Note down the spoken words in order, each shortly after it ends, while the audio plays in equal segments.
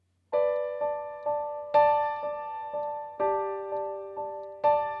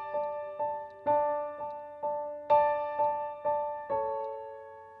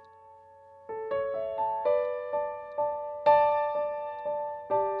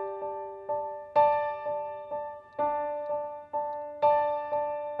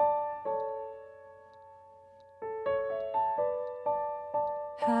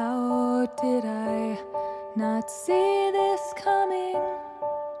see this coming.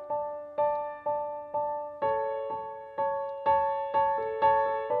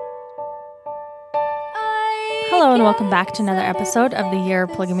 Hello and welcome back to another episode of the Year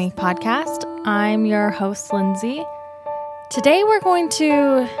of Polygamy podcast. I'm your host, Lindsay. Today we're going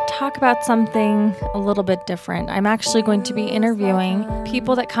to talk about something a little bit different. I'm actually going to be interviewing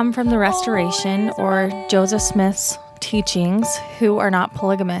people that come from the Restoration or Joseph Smith's teachings who are not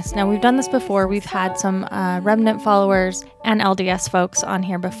polygamous. Now, we've done this before. We've had some remnant followers and LDS folks on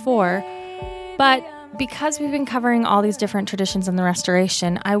here before, but because we've been covering all these different traditions in the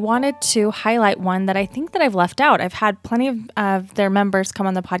Restoration, I wanted to highlight one that I think that I've left out. I've had plenty of their members come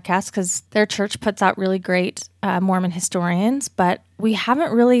on the podcast because their church puts out really great Mormon historians, but we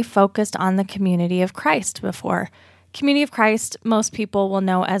haven't really focused on the Community of Christ before. Community of Christ, most people will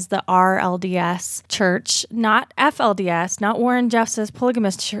know as the RLDS church, not FLDS, not Warren Jeffs'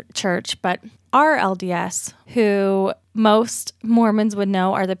 polygamous church, but RLDS, who most Mormons would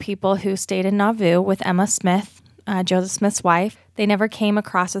know are the people who stayed in Nauvoo with Emma Smith, Joseph Smith's wife. They never came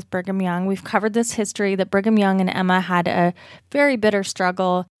across with Brigham Young. We've covered this history that Brigham Young and Emma had a very bitter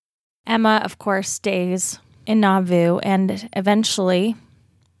struggle. Emma, of course, stays in Nauvoo and eventually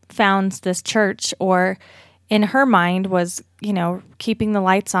founds this church, or in her mind was, keeping the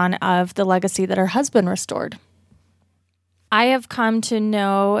lights on of the legacy that her husband restored. I have come to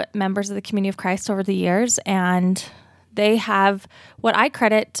know members of the Community of Christ over the years, and they have, what I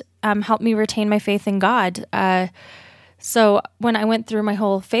credit, helped me retain my faith in God. So when I went through my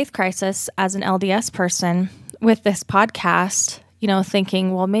whole faith crisis as an LDS person with this podcast,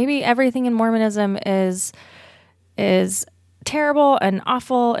 thinking, well, maybe everything in Mormonism is terrible and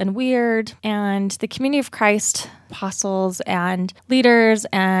awful and weird, and the Community of Christ apostles and leaders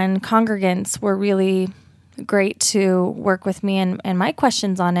and congregants were really great to work with me and my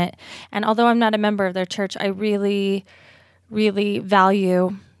questions on it. And although I'm not a member of their church, I really, really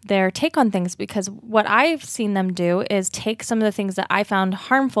value their take on things, because what I've seen them do is take some of the things that I found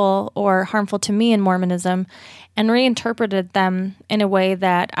harmful or harmful to me in Mormonism and reinterpreted them in a way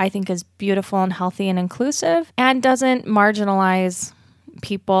that I think is beautiful and healthy and inclusive and doesn't marginalize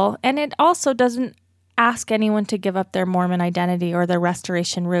people. And it also doesn't ask anyone to give up their Mormon identity or their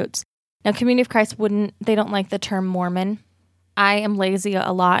Restoration roots. Now, Community of Christ they don't like the term Mormon. I am lazy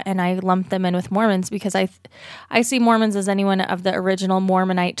a lot, and I lump them in with Mormons because I see Mormons as anyone of the original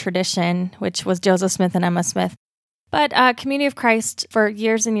Mormonite tradition, which was Joseph Smith and Emma Smith. But Community of Christ, for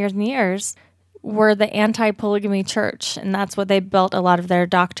years and years and years, were the anti-polygamy church, and that's what they built a lot of their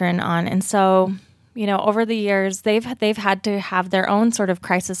doctrine on. And so, over the years, they've had to have their own sort of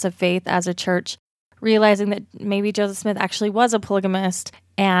crisis of faith as a church, realizing that maybe Joseph Smith actually was a polygamist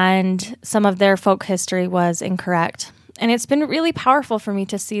and some of their folk history was incorrect. And it's been really powerful for me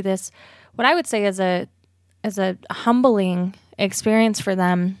to see this, what I would say is a humbling experience for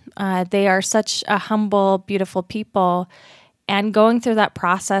them. They are such a humble, beautiful people, and going through that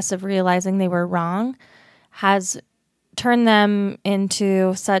process of realizing they were wrong has turned them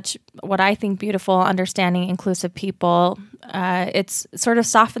into such, what I think, beautiful, understanding, inclusive people. It's sort of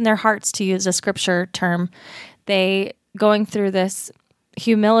softened their hearts, to use a scripture term. They, going through this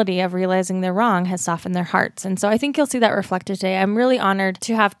humility of realizing they're wrong, has softened their hearts. And so I think you'll see that reflected today. I'm really honored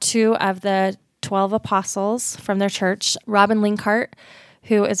to have two of the 12 apostles from their church, Robin Linkhart,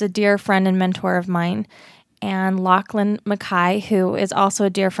 who is a dear friend and mentor of mine, and Lachlan Mackay, who is also a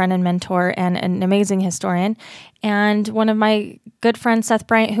dear friend and mentor and an amazing historian, and one of my good friends, Seth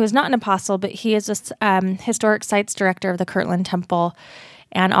Bryant, who is not an apostle, but he is a historic sites director of the Kirtland Temple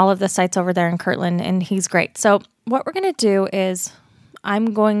and all of the sites over there in Kirtland, and he's great. So what we're going to do is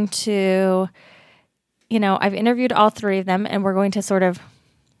I'm going to, I've interviewed all three of them, and we're going to sort of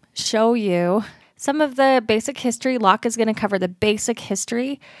show you some of the basic history. Locke is going to cover the basic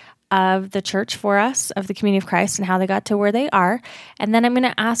history of the church for us, of the Community of Christ, and how they got to where they are. And then I'm going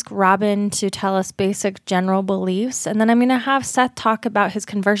to ask Robin to tell us basic general beliefs. And then I'm going to have Seth talk about his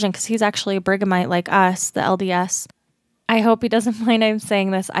conversion, because he's actually a Brighamite like us, the LDS. I hope he doesn't mind I'm saying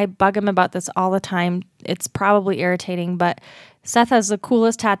this. I bug him about this all the time. It's probably irritating, but Seth has the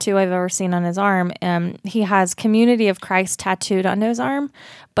coolest tattoo I've ever seen on his arm. He has Community of Christ tattooed on his arm,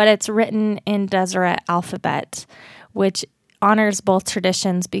 but it's written in Deseret alphabet, which honors both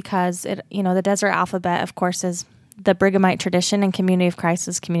traditions, because the Deseret alphabet, of course, is the Brighamite tradition, and Community of Christ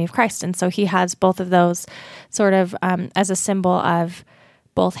is Community of Christ. And so he has both of those sort of as a symbol of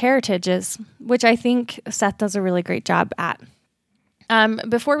both heritages, which I think Seth does a really great job at.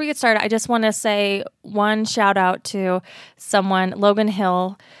 Before we get started, I just want to say one shout out to someone, Logan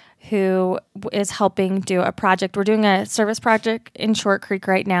Hill, who is helping do a project. We're doing a service project in Short Creek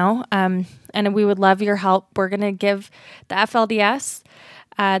right now, and we would love your help. We're going to give the FLDS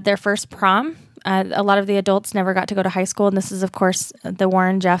their first prom. A lot of the adults never got to go to high school, and this is, of course, the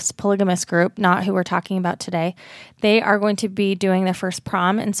Warren Jeffs polygamous group, not who we're talking about today. They are going to be doing their first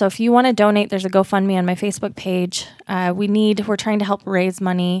prom, and so if you want to donate, there's a GoFundMe on my Facebook page. We're trying to help raise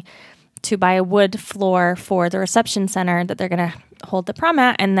money to buy a wood floor for the reception center that they're going to hold the prom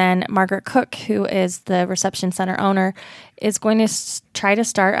at. And then Margaret Cook, who is the reception center owner, is going to try to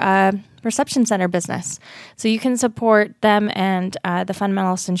start a reception center business. So you can support them and the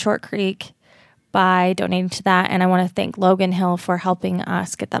Fundamentalists in Short Creek by donating to that. And I want to thank Logan Hill for helping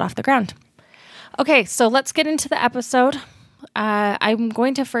us get that off the ground. Okay, so let's get into the episode. I'm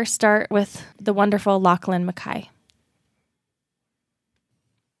going to first start with the wonderful Lachlan Mackay.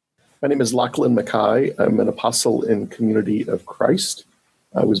 My name is Lachlan Mackay. I'm an apostle in Community of Christ.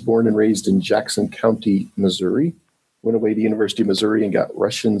 I was born and raised in Jackson County, Missouri. Went away to University of Missouri and got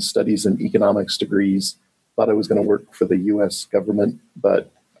Russian studies and economics degrees. Thought I was going to work for the U.S. government,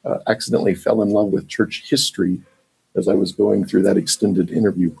 but accidentally fell in love with church history as I was going through that extended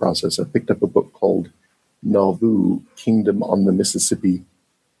interview process. I picked up a book called Nauvoo, Kingdom on the Mississippi,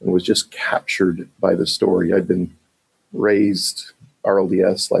 and was just captured by the story. I'd been raised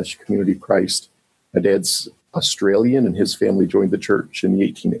RLDS/Community of Christ. My dad's Australian, and his family joined the church in the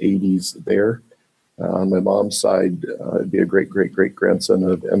 1880s there. On my mom's side, I'd be a great-great-great-grandson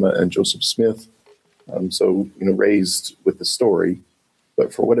of Emma and Joseph Smith. Raised with the story.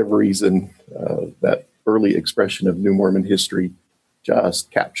 But for whatever reason, that early expression of New Mormon history just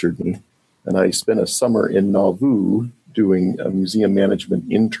captured me. And I spent a summer in Nauvoo doing a museum management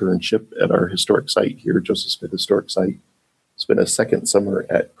internship at our historic site here, Joseph Smith Historic Site. Spent a second summer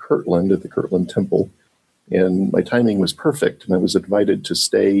at Kirtland, at the Kirtland Temple, and my timing was perfect, and I was invited to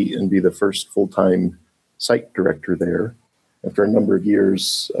stay and be the first full-time site director there. After a number of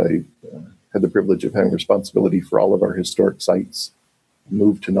years, I had the privilege of having responsibility for all of our historic sites.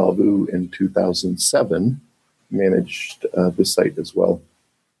 Moved to Nauvoo in 2007, managed this site as well,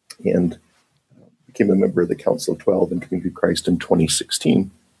 and became a member of the Council of 12 and Community of Christ in 2016.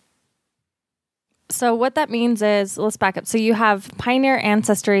 So what that means is, let's back up. So you have pioneer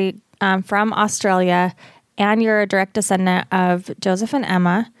ancestry from Australia, and you're a direct descendant of Joseph and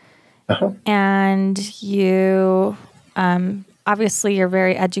Emma. Uh-huh. And you, obviously, you're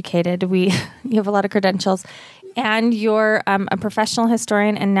very educated. You have a lot of credentials. And you're a professional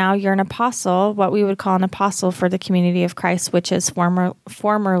historian, and now you're an apostle, what we would call an apostle for the Community of Christ, which is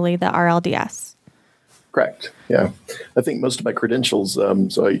formerly the RLDS. Correct. Yeah. I think most of my credentials,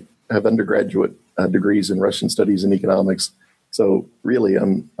 so I have undergraduate degrees in Russian studies and economics. So really,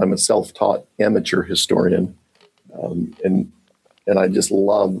 I'm a self-taught amateur historian, and I just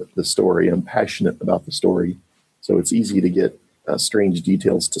love the story. I'm passionate about the story. So it's easy to get strange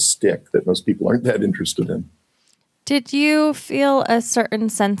details to stick that most people aren't that interested in. Did you feel a certain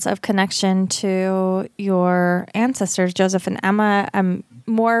sense of connection to your ancestors, Joseph and Emma,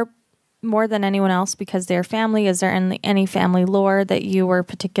 more than anyone else because they're family? Is there any family lore that you were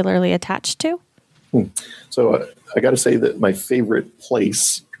particularly attached to? So I got to say that my favorite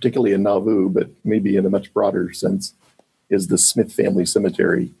place, particularly in Nauvoo, but maybe in a much broader sense, is the Smith Family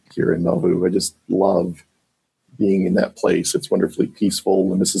Cemetery here in Nauvoo. I just love being in that place. It's wonderfully peaceful,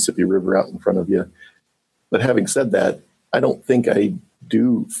 the Mississippi River out in front of you. But having said that, I don't think I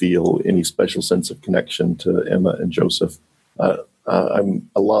do feel any special sense of connection to Emma and Joseph. I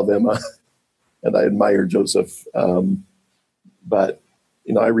love Emma and I admire Joseph. But,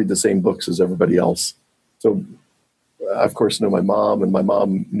 I read the same books as everybody else. So I, of course, know my mom, and my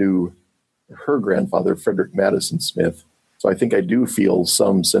mom knew her grandfather, Frederick Madison Smith. So I think I do feel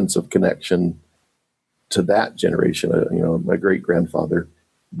some sense of connection to that generation, my great-grandfather.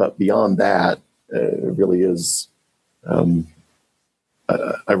 But beyond that, it really is, I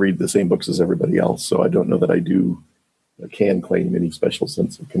read the same books as everybody else, so I don't know that I can claim any special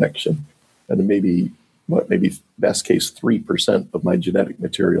sense of connection. And maybe best case 3% of my genetic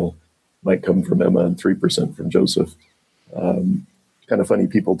material might come from Emma and 3% from Joseph. Kind of funny,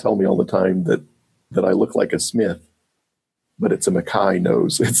 people tell me all the time that I look like a Smith, but it's a Mackay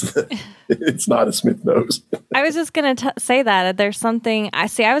nose. It's not a Smith nose. I was just going to say that. There's something, I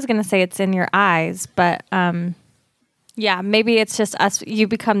was going to say it's in your eyes, but yeah, maybe it's just us. You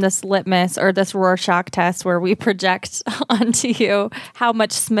become this litmus or this Rorschach test where we project onto you how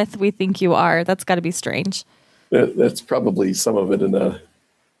much Smith we think you are. That's got to be strange. That's probably some of it. And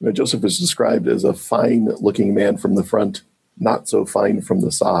Joseph was described as a fine-looking man from the front, not so fine from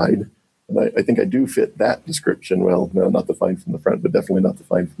the side. And I think I do fit that description. Well, no, not the find from the front, but definitely not the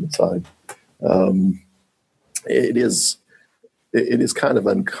find from the side. It is kind of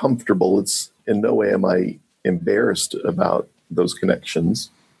uncomfortable. It's in no way am I embarrassed about those connections,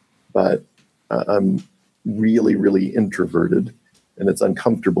 but I'm really, really introverted, and it's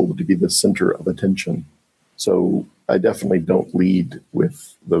uncomfortable to be the center of attention. So I definitely don't lead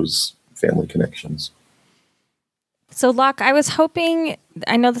with those family connections. So, Locke, I was hoping,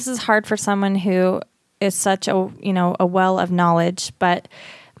 I know this is hard for someone who is such a well of knowledge, but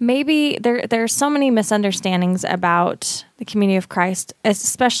maybe there are so many misunderstandings about the Community of Christ,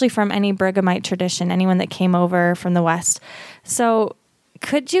 especially from any Brighamite tradition, anyone that came over from the West. So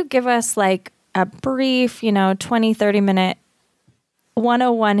could you give us like a brief, 20, 30-minute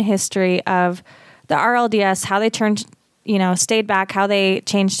 101 history of the RLDS, how they turned, stayed back, how they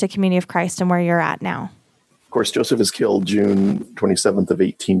changed to Community of Christ, and where you're at now? Of course, Joseph is killed June 27th of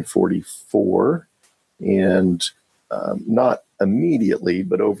 1844, and not immediately,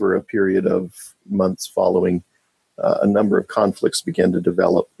 but over a period of months following, a number of conflicts began to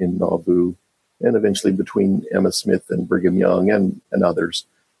develop in Nauvoo, and eventually between Emma Smith and Brigham Young and others.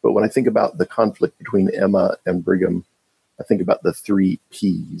 But when I think about the conflict between Emma and Brigham, I think about the three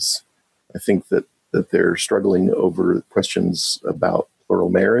Ps. I think that they're struggling over questions about plural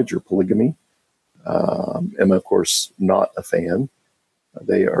marriage or polygamy. Emma, of course, not a fan.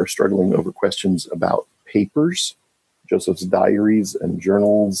 They are struggling over questions about papers, Joseph's diaries and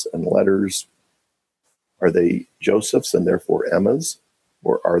journals and letters. Are they Joseph's and therefore Emma's,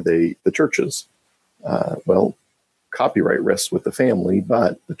 or are they the church's? Well, copyright rests with the family,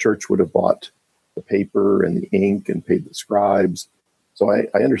 but the church would have bought the paper and the ink and paid the scribes. So I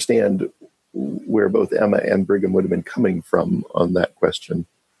understand where both Emma and Brigham would have been coming from on that question.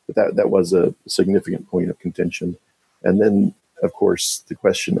 But that was a significant point of contention. And then, of course, the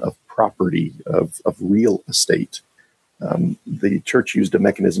question of property, of real estate. The church used a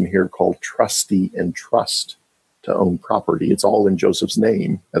mechanism here called trustee and trust to own property. It's all in Joseph's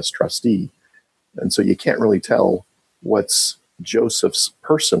name as trustee. And so you can't really tell what's Joseph's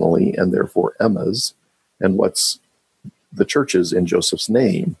personally and therefore Emma's, and what's the church's in Joseph's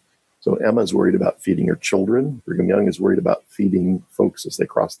name. So Emma's worried about feeding her children. Brigham Young is worried about feeding folks as they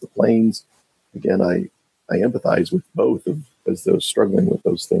cross the plains. Again, I empathize with both as those struggling with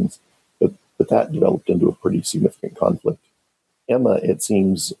those things. But that developed into a pretty significant conflict. Emma, it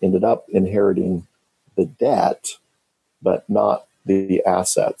seems, ended up inheriting the debt, but not the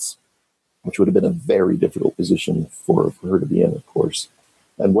assets, which would have been a very difficult position for her to be in, of course.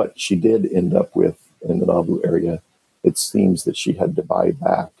 And what she did end up with in the Nauvoo area, it seems that she had to buy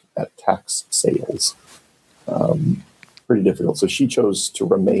back at tax sales. Pretty difficult. So she chose to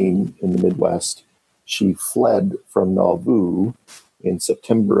remain in the Midwest. She fled from Nauvoo in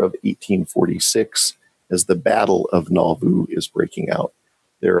September of 1846 as the Battle of Nauvoo is breaking out.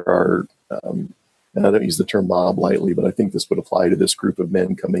 There are, and I don't use the term mob lightly, but I think this would apply to this group of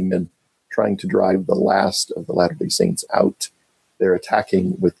men coming in, trying to drive the last of the Latter-day Saints out. They're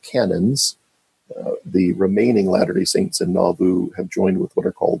attacking with cannons. The remaining Latter-day Saints in Nauvoo have joined with what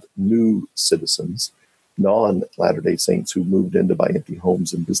are called new citizens, non-Latter-day Saints who moved in to buy empty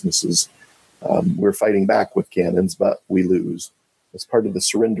homes and businesses. We're fighting back with cannons, but we lose. As part of the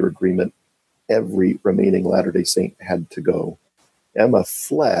surrender agreement, every remaining Latter-day Saint had to go. Emma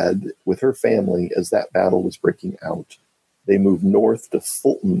fled with her family as that battle was breaking out. They moved north to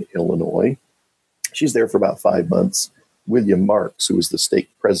Fulton, Illinois. She's there for about 5 months. William Marks, who was the stake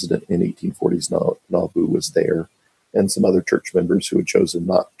president in 1840s Nauvoo, was there, and some other church members who had chosen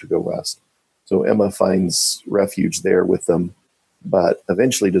not to go west. So Emma finds refuge there with them, but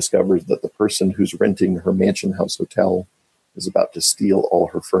eventually discovers that the person who's renting her Mansion House Hotel is about to steal all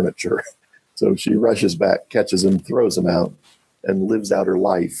her furniture. So she rushes back, catches him, throws him out, and lives out her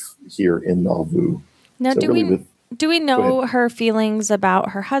life here in Nauvoo. Now, so do we know her feelings about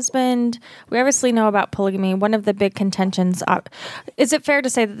her husband? We obviously know about polygamy. One of the big contentions, is it fair to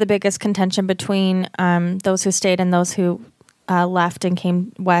say that the biggest contention between those who stayed and those who left and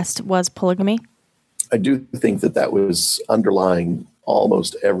came west was polygamy? I do think that was underlying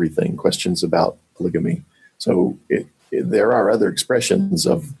almost everything, questions about polygamy. So there are other expressions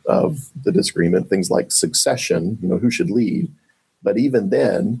of the disagreement, things like succession, who should lead. But even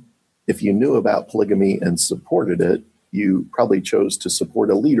then, if you knew about polygamy and supported it, you probably chose to support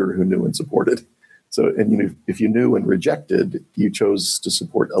a leader who knew and supported. So, and if you knew and rejected, you chose to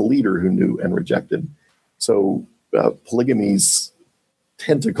support a leader who knew and rejected. So polygamy's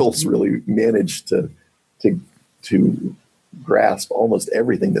tentacles really managed to grasp almost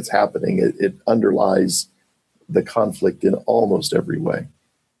everything that's happening. It underlies the conflict in almost every way.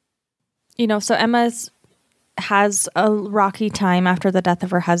 So has a rocky time after the death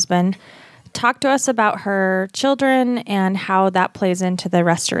of her husband. Talk to us about her children and how that plays into the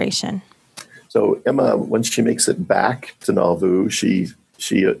restoration. So Emma, when she makes it back to Nauvoo, she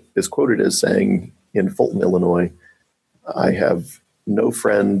is quoted as saying in Fulton, Illinois, "I have no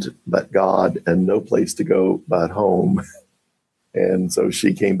friend but God and no place to go but home." And so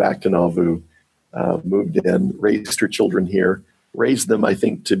she came back to Nauvoo, moved in, raised her children here, raised them, I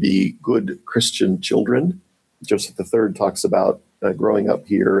think, to be good Christian children. Joseph III talks about growing up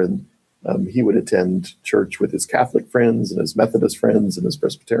here, and he would attend church with his Catholic friends and his Methodist friends and his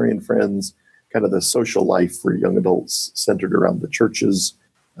Presbyterian friends, kind of the social life for young adults centered around the churches.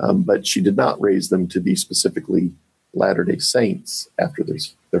 But she did not raise them to be specifically Latter-day Saints after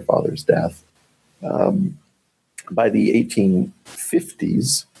their father's death. By the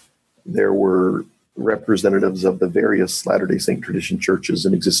 1850s, there were representatives of the various Latter-day Saint tradition churches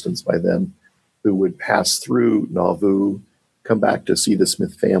in existence by then who would pass through Nauvoo, come back to see the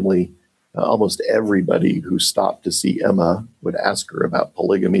Smith family. Almost everybody who stopped to see Emma would ask her about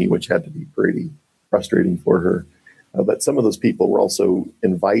polygamy, which had to be pretty frustrating for her. But some of those people were also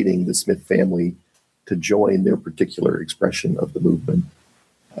inviting the Smith family to join their particular expression of the movement.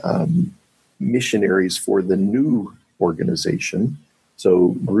 Missionaries for the new organization,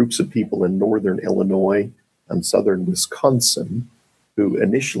 so groups of people in northern Illinois and southern Wisconsin who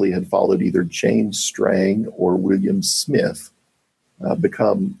initially had followed either James Strang or William Smith,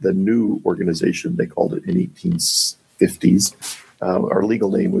 become the new organization. They called it in 1850s. Our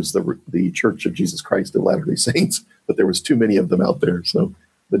legal name was the Church of Jesus Christ of Latter-day Saints, but there was too many of them out there, so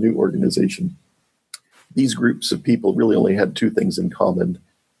the new organization. These groups of people really only had two things in common.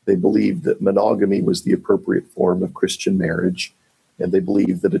 They believed that monogamy was the appropriate form of Christian marriage, and they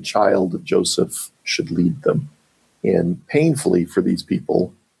believed that a child of Joseph should lead them. And painfully for these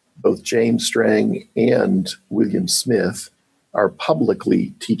people, both James Strang and William Smith are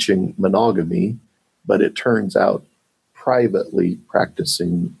publicly teaching monogamy, but it turns out privately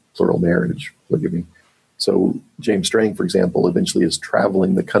practicing plural marriage, polygamy. So James Strang, for example, eventually is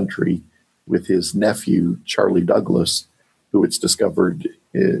traveling the country with his nephew, Charlie Douglas, who it's discovered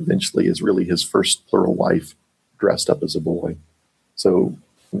eventually is really his first plural wife dressed up as a boy. So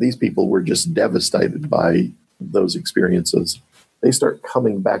these people were just devastated by those experiences. They start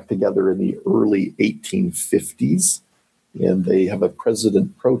coming back together in the early 1850s, and they have a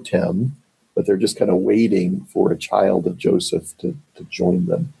president pro tem, but they're just kind of waiting for a child of Joseph to join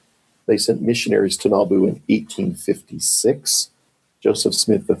them. They sent missionaries to Nauvoo in 1856. Joseph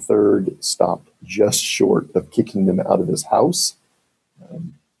Smith III stopped just short of kicking them out of his house.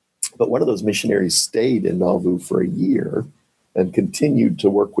 But one of those missionaries stayed in Nauvoo for a year and continued to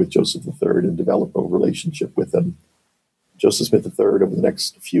work with Joseph III and develop a relationship with him. Joseph Smith III, over the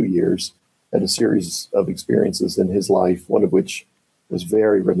next few years, had a series of experiences in his life, one of which was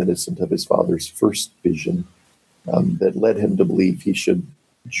very reminiscent of his father's first vision, that led him to believe he should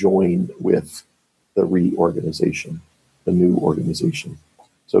join with the reorganization, the new organization.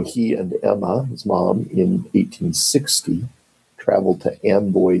 So he and Emma, his mom, in 1860, traveled to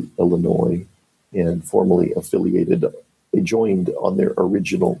Amboy, Illinois, and formally affiliated. They joined on their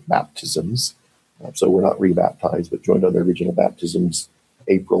original baptisms. So we're not rebaptized, but joined on their original baptisms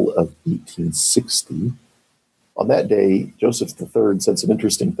April of 1860. On that day, Joseph III said some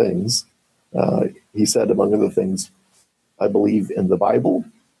interesting things. He said, among other things, "I believe in the Bible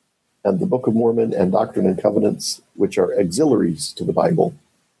and the Book of Mormon and Doctrine and Covenants, which are auxiliaries to the Bible,"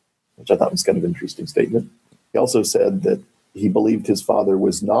 which I thought was kind of an interesting statement. He also said that he believed his father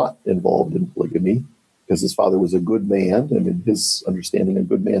was not involved in polygamy because his father was a good man, and in his understanding, a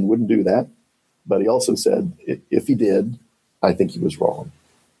good man wouldn't do that. But he also said, if he did, I think he was wrong.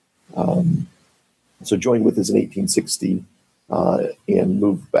 So joined with us in 1860 and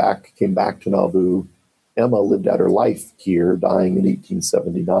came back to Nauvoo. Emma lived out her life here, dying in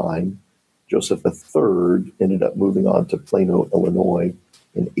 1879. Joseph III ended up moving on to Plano, Illinois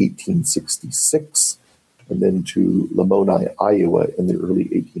in 1866, and then to Lamoni, Iowa in the early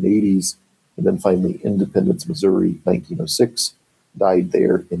 1880s, and then finally Independence, Missouri, 1906, died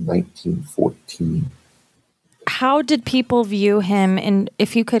there in 1914. How did people view him? And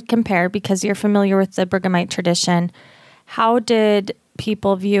if you could compare, because you're familiar with the Brighamite tradition, how did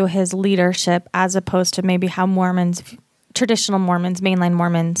people view his leadership as opposed to maybe how traditional Mormons, mainline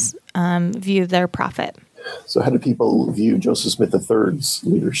Mormons, view their prophet? So how did people view Joseph Smith III's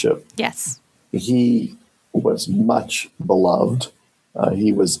leadership? Yes. He was much beloved.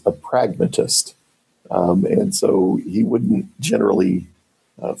 He was a pragmatist. And so he wouldn't generally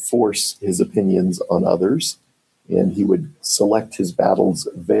force his opinions on others. and he would select his battles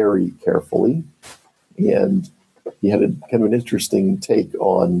very carefully. And he had a kind of an interesting take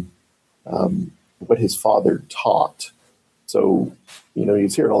on what his father taught. So,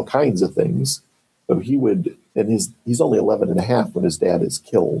 he's hearing all kinds of things. So he would, and he's only 11 and a half when his dad is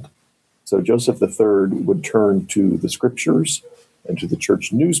killed. So Joseph III would turn to the scriptures and to the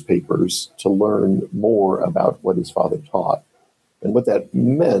church newspapers to learn more about what his father taught. And what that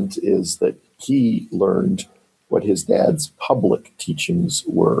meant is that he learned what his dad's public teachings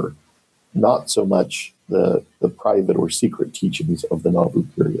were, not so much the private or secret teachings of the Nauvoo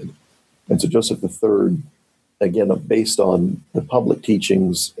period. And so Joseph III, again, based on the public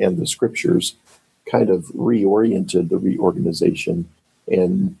teachings and the scriptures, kind of reoriented the reorganization.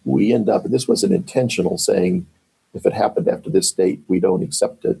 And we end up, and this wasn't intentional, saying, if it happened after this date, we don't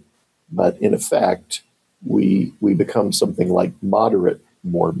accept it. But in effect, we become something like moderate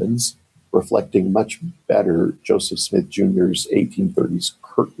Mormons, reflecting much better Joseph Smith Jr.'s 1830s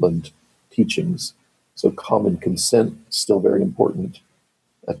Kirtland teachings. So common consent, still very important.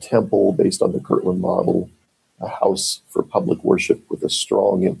 A temple based on the Kirtland model, a house for public worship with a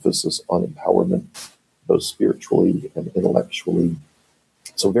strong emphasis on empowerment, both spiritually and intellectually.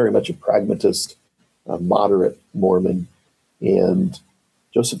 So very much a pragmatist, a moderate Mormon. And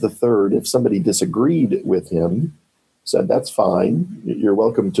Joseph III, if somebody disagreed with him, said, that's fine. You're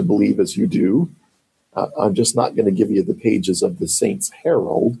welcome to believe as you do. I'm just not going to give you the pages of the Saints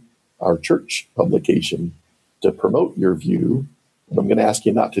Herald, our church publication, to promote your view. And I'm going to ask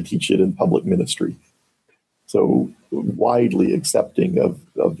you not to teach it in public ministry. So widely accepting of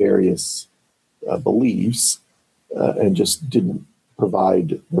various beliefs, and just didn't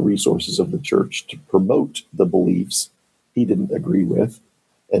provide the resources of the church to promote the beliefs he didn't agree with.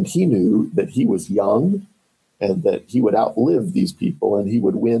 And he knew that he was young and that he would outlive these people and he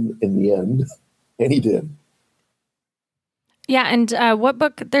would win in the end. And he did. Yeah. And what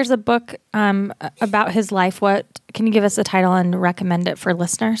book? There's a book about his life. What can you give us a title and recommend it for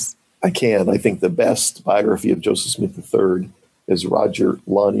listeners? I can. I think the best biography of Joseph Smith III is Roger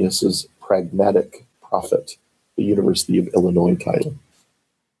Launius's Pragmatic Prophet, the University of Illinois title.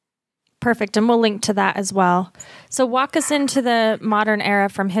 Perfect. And we'll link to that as well. So walk us into the modern era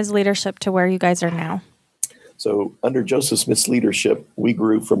from his leadership to where you guys are now. So under Joseph Smith's leadership, we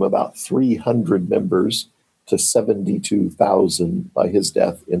grew from about 300 members to 72,000 by his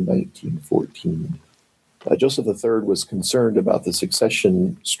death in 1914. Joseph III was concerned about the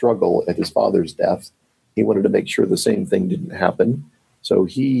succession struggle at his father's death. He wanted to make sure the same thing didn't happen. So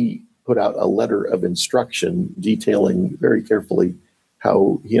he put out a letter of instruction detailing very carefully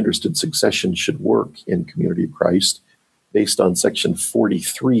how he understood succession should work in Community of Christ, based on section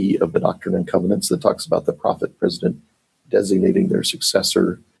 43 of the Doctrine and Covenants that talks about the prophet president designating their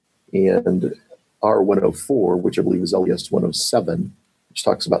successor, and R104, which I believe is LDS 107, which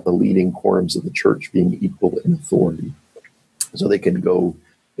talks about the leading quorums of the church being equal in authority. So they can go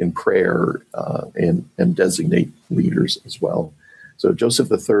in prayer and designate leaders as well. So Joseph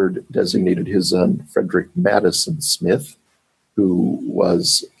III designated his son, Frederick Madison Smith, who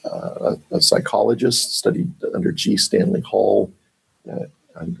was a psychologist, studied under G. Stanley Hall at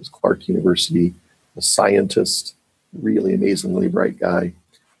Clark University, a scientist, really amazingly bright guy.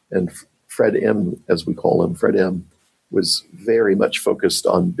 And Fred M., as we call him, Fred M., was very much focused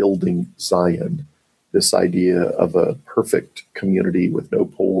on building Zion, this idea of a perfect community with no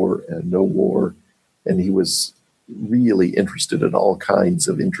poor and no war. And he was really interested in all kinds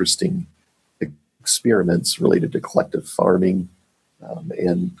of interesting experiments related to collective farming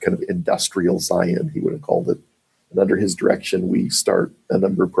and kind of industrial Zion, he would have called it. And under his direction, we start a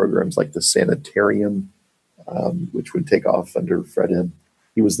number of programs like the Sanitarium, which would take off under Fred M.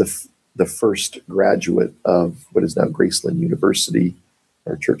 He was the first graduate of what is now Graceland University,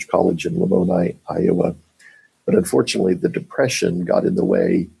 our church college in Lamoni, Iowa. But unfortunately, the Depression got in the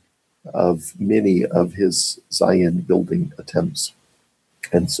way of many of his Zion building attempts.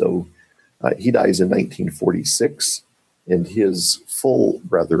 And so he dies in 1946, and his full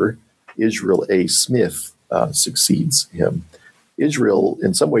brother, Israel A. Smith, succeeds him. Israel,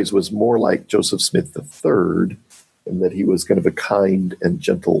 in some ways, was more like Joseph Smith III, in that he was kind of a kind and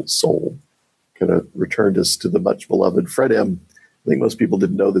gentle soul. Kind of returned us to the much beloved Fred M. I think most people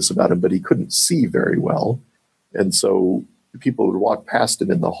didn't know this about him, but he couldn't see very well. And so people would walk past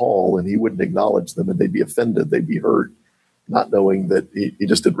him in the hall and he wouldn't acknowledge them, and they'd be offended, they'd be hurt, not knowing that he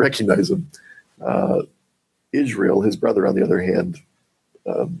just didn't recognize them. Israel, his brother, on the other hand,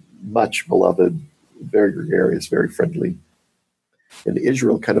 much beloved, very gregarious, very friendly. And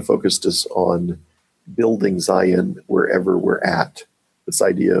Israel kind of focused us on building Zion wherever we're at. This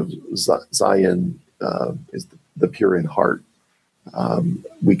idea of Zion is the pure in heart.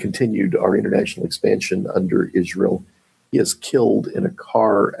 We continued our international expansion under Israel. He is killed in a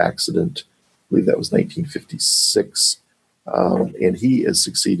car accident. I believe that was 1956. And he is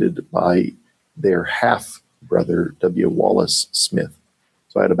succeeded by their half brother, W. Wallace Smith.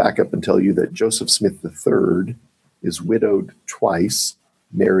 So I had to back up and tell you that Joseph Smith III is widowed twice,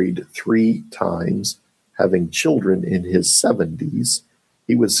 married 3 times, having children in his 70s.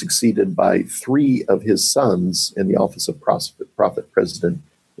 He was succeeded by 3 of his sons in the office of prophet president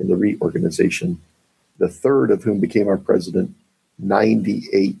in the reorganization, the third of whom became our president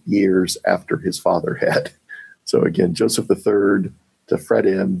 98 years after his father had. So again, Joseph III to Fred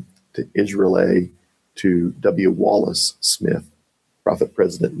M., to Israel A., to W. Wallace Smith, prophet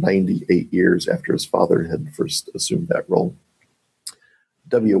president 98 years after his father had first assumed that role.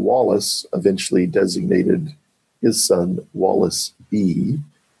 W. Wallace eventually designated his son Wallace B.,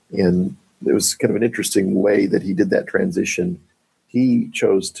 and it was kind of an interesting way that he did that transition. He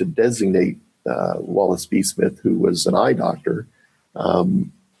chose to designate Wallace B. Smith, who was an eye doctor,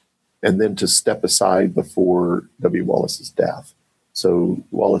 and then to step aside before W. Wallace's death. So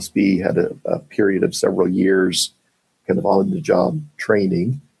Wallace B. had a period of several years kind of on-the-job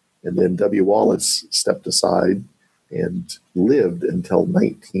training, and then W. Wallace stepped aside and lived until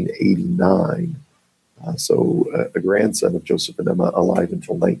 1989. So a grandson of Joseph and Emma alive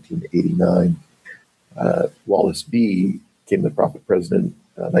until 1989. Wallace B. became the prophet president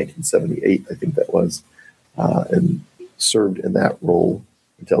 1978, I think that was, and served in that role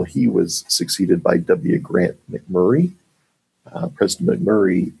until he was succeeded by W. Grant McMurray. President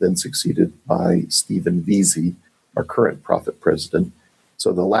McMurray then succeeded by Stephen Vesey, our current prophet president.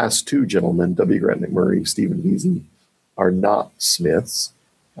 So the last 2 gentlemen, W. Grant McMurray, Stephen Vesey, are not Smiths.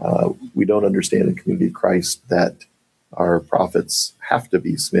 We don't understand in Community of Christ that our prophets have to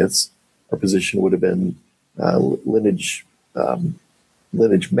be Smiths. Our position would have been lineage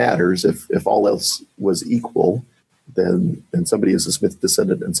matters. If all else was equal, then and somebody is a Smith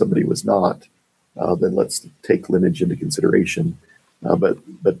descendant and somebody was not, then let's take lineage into consideration. But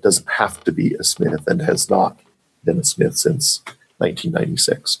doesn't have to be a Smith and has not been a Smith since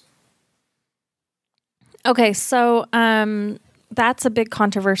 1996. Okay, so that's a big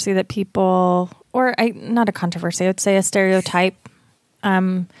controversy that people, not a controversy, I would say a stereotype,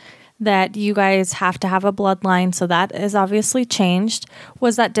 that you guys have to have a bloodline, so that is obviously changed.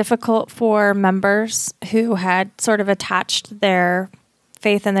 Was that difficult for members who had sort of attached their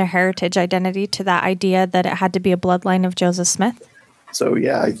faith and their heritage identity to that idea that it had to be a bloodline of Joseph Smith? So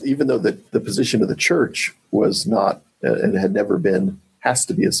yeah, even though the position of the church was not, and had never been, has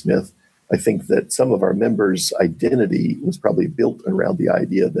to be a Smith, I think that some of our members' identity was probably built around the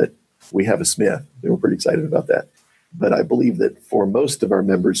idea that we have a Smith. They were pretty excited about that. But I believe that for most of our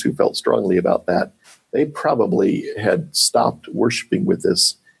members who felt strongly about that, they probably had stopped worshiping with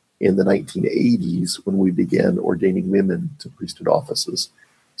us in the 1980s when we began ordaining women to priesthood offices.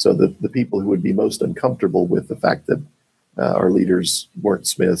 So the people who would be most uncomfortable with the fact that our leaders weren't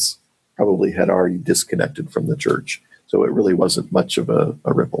Smiths probably had already disconnected from the church. So it really wasn't much of a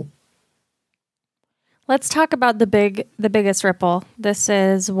ripple. Let's talk about the biggest ripple. This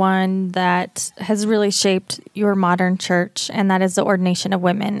is one that has really shaped your modern church, and that is the ordination of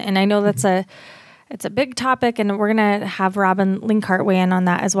women. And I know it's a big topic, and we're going to have Robin Linkhart weigh in on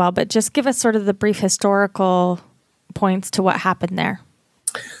that as well. But just give us sort of the brief historical points to what happened there.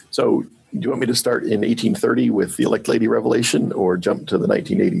 So do you want me to start in 1830 with the Elect Lady Revelation or jump to the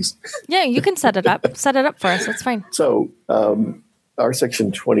 1980s? Yeah, you can set it up. Set it up for us. That's fine. So our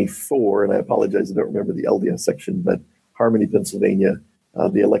section 24, and I apologize, I don't remember the LDS section, but Harmony, Pennsylvania,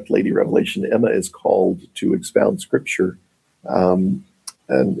 the Elect Lady Revelation. Emma is called to expound scripture, and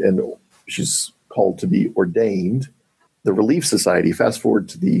she's called to be ordained. The Relief Society, fast forward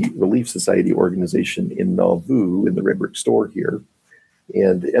to the Relief Society organization in Nauvoo in the Red Brick Store here,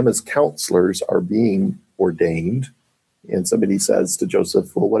 and Emma's counselors are being ordained. And somebody says to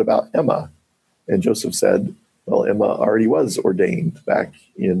Joseph, well, what about Emma? And Joseph said, well, Emma already was ordained back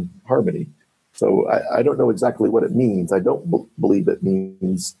in Harmony. So I don't know exactly what it means. I don't believe it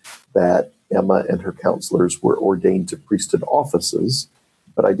means that Emma and her counselors were ordained to priesthood offices,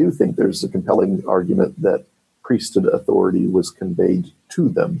 but I do think there's a compelling argument that priesthood authority was conveyed to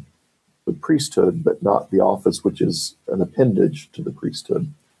them. The priesthood, but not the office, which is an appendage to the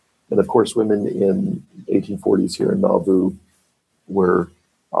priesthood. And of course, women in 1840s here in Nauvoo were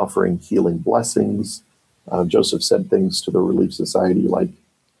offering healing blessings. Joseph said things to the Relief Society like,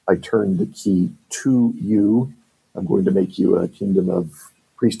 I turn the key to you. I'm going to make you a kingdom of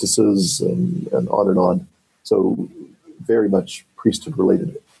priestesses, and on and on. So very much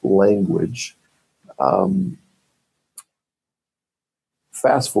priesthood-related language.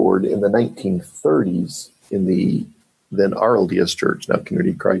 fast forward in the 1930s, in the then RLDS Church, now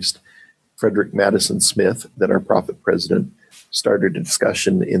Community of Christ, Frederick Madison Smith, then our prophet president, started a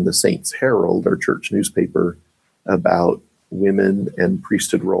discussion in the Saints Herald, our church newspaper, about women and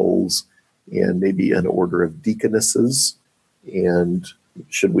priesthood roles and maybe an order of deaconesses. And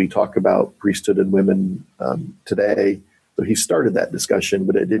should we talk about priesthood and women today? So he started that discussion,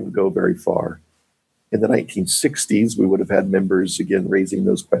 but it didn't go very far. In the 1960s, we would have had members, again, raising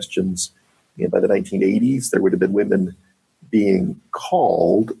those questions. And by the 1980s, there would have been women being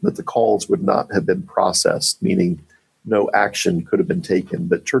called, but the calls would not have been processed, meaning no action could have been taken.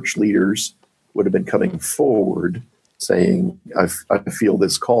 But church leaders would have been coming forward saying, I feel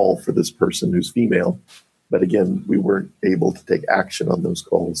this call for this person who's female. But again, we weren't able to take action on those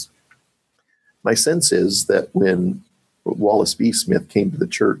calls. My sense is that when Wallace B. Smith came to the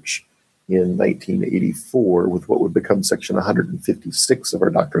church in 1984 with what would become section 156 of our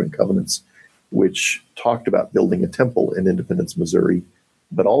Doctrine and Covenants, which talked about building a temple in Independence, Missouri,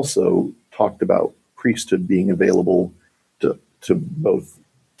 but also talked about priesthood being available to both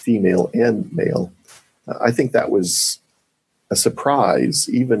female and male. I think that was a surprise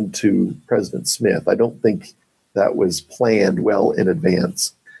even to President Smith. I don't think that was planned well in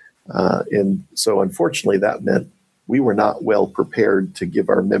advance. And so unfortunately that meant we were not well prepared to give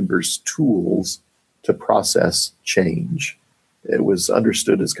our members tools to process change. It was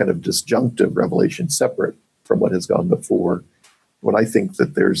understood as kind of disjunctive revelation, separate from what has gone before, when I think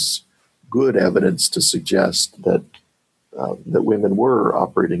that there's good evidence to suggest that that women were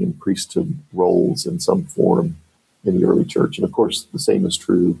operating in priesthood roles in some form in the early church. And of course, the same is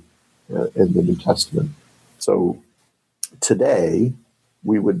true in the New Testament. So today,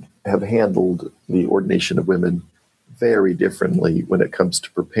 we would have handled the ordination of women very differently when it comes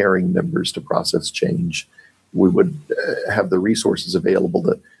to preparing members to process change. We would have the resources available.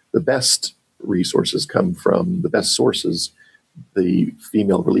 The best resources come from the best sources, the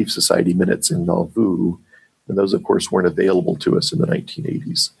Female Relief Society minutes in Nauvoo, and those, of course, weren't available to us in the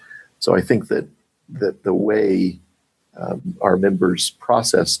 1980s. So I think that the way our members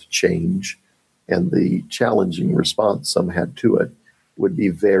processed change and the challenging response some had to it would be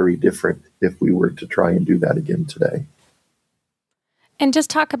very different if we were to try and do that again today. And just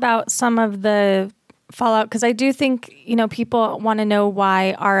talk about some of the fallout, because I do think, people want to know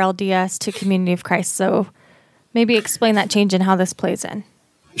why RLDS to Community of Christ. So maybe explain that change and how this plays in.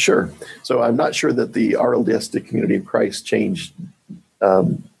 Sure. So I'm not sure that the RLDS to Community of Christ change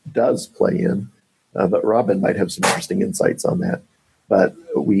does play in, but Robin might have some interesting insights on that. But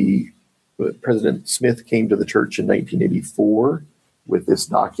President Smith came to the church in 1984 with this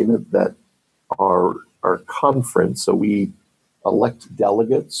document that our conference, so we elect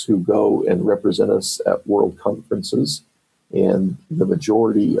delegates who go and represent us at world conferences, and the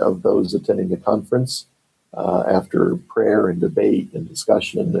majority of those attending the conference, after prayer and debate and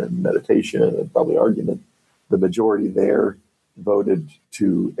discussion and meditation and probably argument, the majority there voted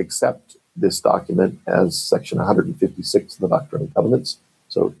to accept this document as section 156 of the Doctrine and Covenants,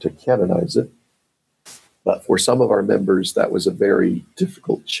 so to canonize it. But for some of our members, that was a very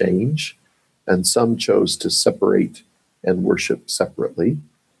difficult change, and some chose to separate and worship separately.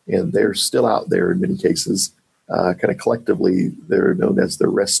 And they're still out there in many cases. Kind of collectively, they're known as the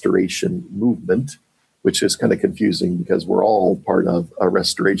Restoration Movement, which is kind of confusing because we're all part of a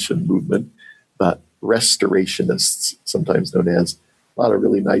restoration movement, but restorationists, sometimes known as, a lot of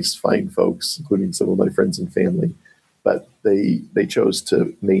really nice, fine folks, including some of my friends and family. But they chose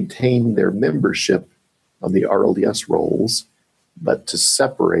to maintain their membership on the RLDS rolls, but to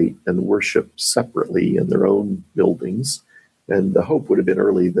separate and worship separately in their own buildings. And the hope would have been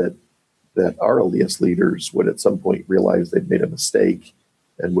early that RLDS leaders would at some point realize they'd made a mistake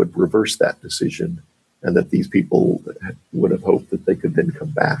and would reverse that decision, and that these people would have hoped that they could then come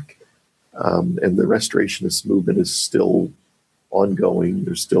back. And the restorationist movement is still ongoing.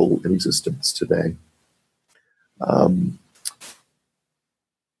 They're still in existence today.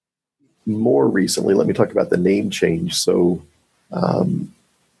 More recently, let me talk about the name change. So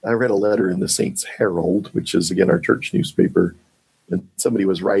I read a letter in the Saints Herald, which is, again, our church newspaper, and somebody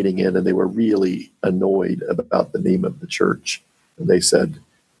was writing in and they were really annoyed about the name of the church. And they said,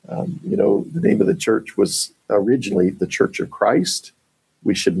 the name of the church was originally the Church of Christ.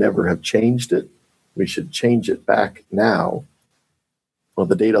 We should never have changed it. We should change it back now. Well,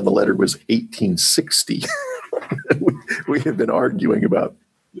 the date on the letter was 1860. We have been arguing about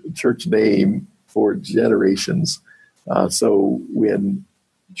church name for generations. So when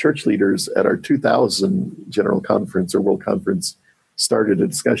church leaders at our 2000 General Conference or World Conference started a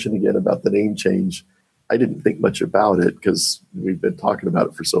discussion again about the name change, I didn't think much about it because we've been talking about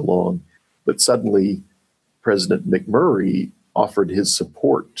it for so long. But suddenly, President McMurray offered his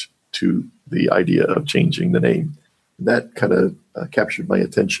support to the idea of changing the name. That kind of captured my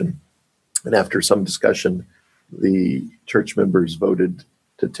attention. And after some discussion, the church members voted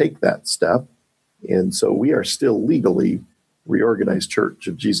to take that step. And so we are still legally Reorganized Church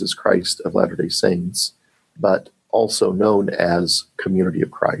of Jesus Christ of Latter-day Saints, but also known as Community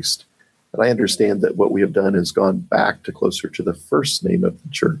of Christ. And I understand that what we have done has gone back to closer to the first name of the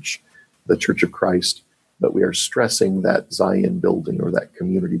Church of Christ, but we are stressing that Zion building or that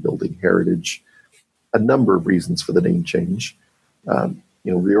community building heritage. A number of reasons for the name change.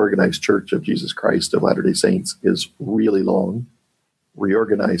 Reorganized Church of Jesus Christ of Latter-day Saints is really long.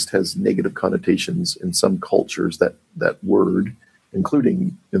 Reorganized has negative connotations in some cultures, that word,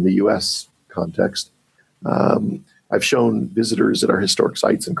 including in the U.S. context. I've shown visitors at our historic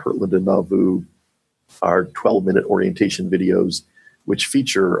sites in Kirtland and Nauvoo our 12-minute orientation videos, which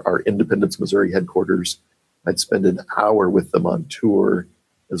feature our Independence, Missouri headquarters. I'd spend an hour with them on tour.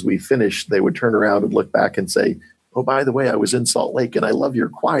 As we finished, they would turn around and look back and say, "Oh, by the way, I was in Salt Lake and I love your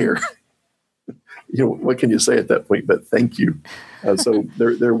choir." What can you say at that point? But thank you. So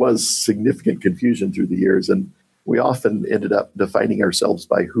there was significant confusion through the years, and we often ended up defining ourselves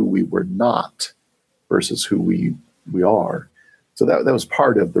by who we were not versus who we are. So that was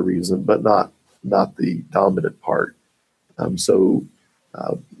part of the reason, but not the dominant part.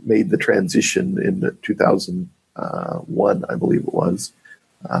 Made the transition in 2001, I believe it was.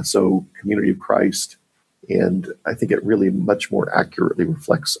 So Community of Christ, and I think it really much more accurately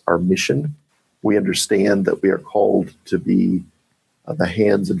reflects our mission. We understand that we are called to be the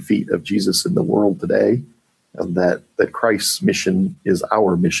hands and feet of Jesus in the world today, and that Christ's mission is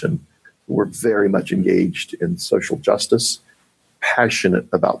our mission. We're very much engaged in social justice, passionate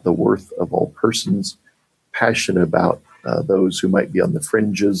about the worth of all persons, passionate about those who might be on the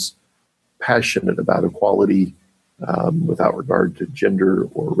fringes, passionate about equality without regard to gender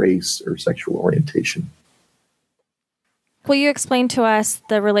or race or sexual orientation. Will you explain to us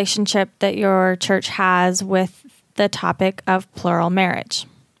the relationship that your church has with the topic of plural marriage?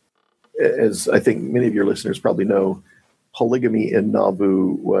 As I think many of your listeners probably know, polygamy in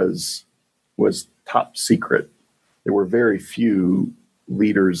Nauvoo was top secret. There were very few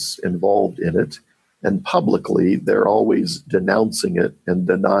leaders involved in it, and publicly they're always denouncing it and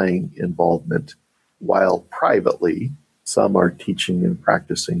denying involvement, while privately some are teaching and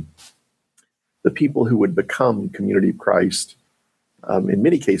practicing. The people who would become Community of Christ, in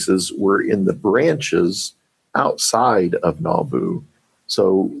many cases, were in the branches outside of Nauvoo.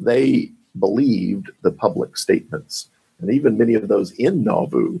 So they believed the public statements. And even many of those in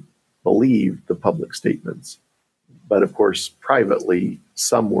Nauvoo believed the public statements. But of course, privately,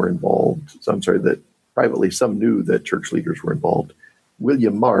 some were involved. Privately, some knew that church leaders were involved.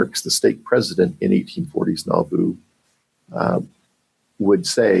 William Marks, the stake president in 1840s Nauvoo, would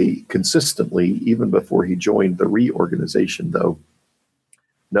say consistently, even before he joined the reorganization, though,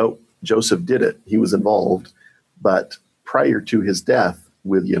 no, Joseph did it. He was involved. But prior to his death,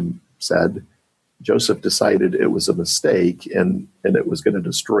 William said, Joseph decided it was a mistake and it was going to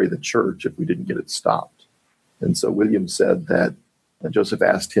destroy the church if we didn't get it stopped. And so William said that Joseph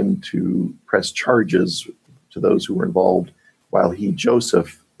asked him to press charges to those who were involved while he,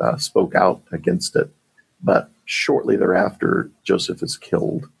 Joseph, spoke out against it. But shortly thereafter, Joseph is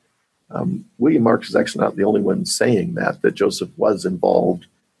killed. William Marks is actually not the only one saying that Joseph was involved,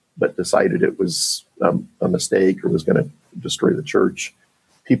 but decided it was a mistake or was going to destroy the church.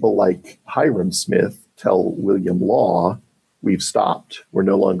 People like Hyrum Smith tell William Law, we've stopped. We're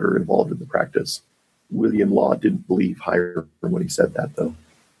no longer involved in the practice. William Law didn't believe Hyrum when he said that, though.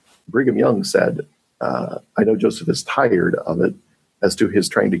 Brigham Young said, I know Joseph is tired of it. As to his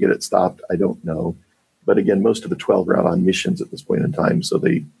trying to get it stopped, I don't know. But again, most of the 12 are out on missions at this point in time, so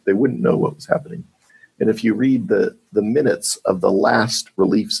they wouldn't know what was happening. And if you read the minutes of the last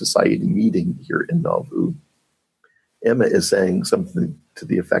Relief Society meeting here in Nauvoo, Emma is saying something to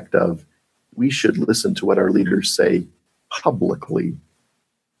the effect of, we should listen to what our leaders say publicly.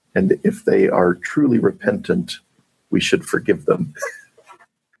 And if they are truly repentant, we should forgive them.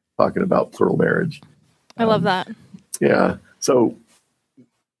 Talking about plural marriage. I love that. Yeah. So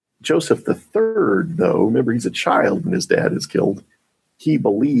Joseph III, though, remember he's a child when his dad is killed. He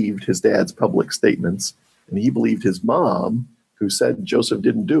believed his dad's public statements, and he believed his mom, who said Joseph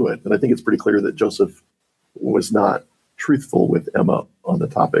didn't do it. And I think it's pretty clear that Joseph was not truthful with Emma on the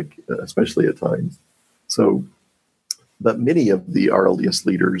topic, especially at times. So, but many of the RLDS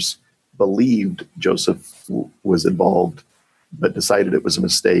leaders believed Joseph was involved, but decided it was a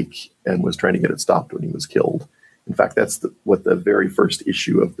mistake and was trying to get it stopped when he was killed. In fact, that's what the very first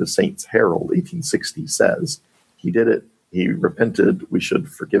issue of the Saints Herald, 1860, says. He did it. He repented. We should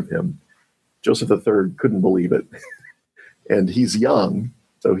forgive him. Joseph III couldn't believe it. And he's young,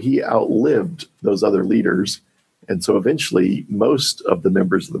 so he outlived those other leaders. And so eventually, most of the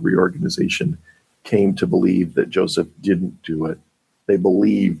members of the reorganization came to believe that Joseph didn't do it. They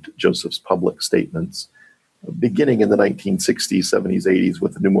believed Joseph's public statements. Beginning in the 1960s, 70s, 80s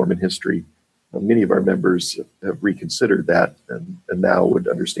with the New Mormon History, many of our members have reconsidered that and now would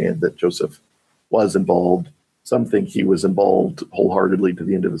understand that Joseph was involved. Some think he was involved wholeheartedly to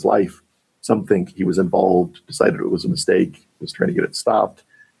the end of his life. Some think he was involved, decided it was a mistake, was trying to get it stopped.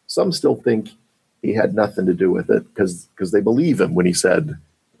 Some still think he had nothing to do with it because they believe him when he said,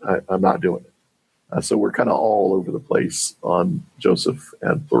 I'm not doing it. So we're kind of all over the place on Joseph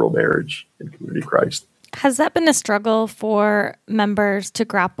and plural marriage in Community of Christ. Has that been a struggle for members to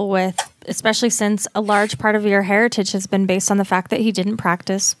grapple with, especially since a large part of your heritage has been based on the fact that he didn't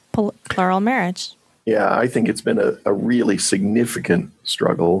practice plural marriage? Yeah, I think it's been a really significant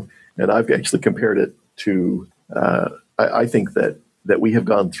struggle. And I've actually compared it to, I think that we have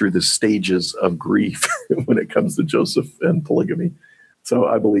gone through the stages of grief when it comes to Joseph and polygamy. So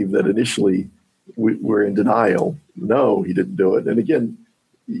I believe that initially we're in denial. No, he didn't do it. And again,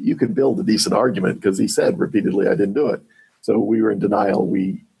 you can build a decent argument because he said repeatedly, I didn't do it. So we were in denial.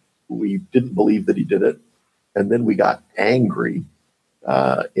 We didn't believe that he did it. And then we got angry.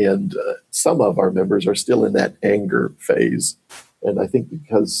 And some of our members are still in that anger phase. And I think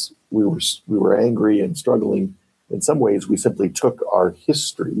because we were angry and struggling, in some ways we simply took our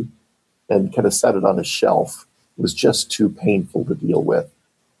history and kind of set it on a shelf. It was just too painful to deal with.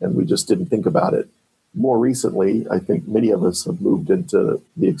 And we just didn't think about it. More recently, I think many of us have moved into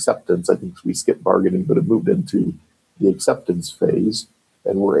the acceptance. I think we skipped bargaining, but have moved into the acceptance phase.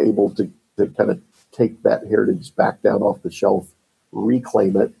 And we're able to kind of take that heritage back down off the shelf,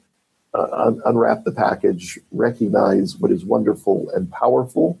 reclaim it, unwrap the package, recognize what is wonderful and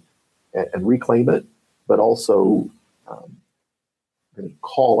powerful, and reclaim it, but also kind of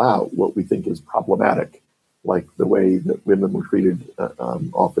call out what we think is problematic, like the way that women were treated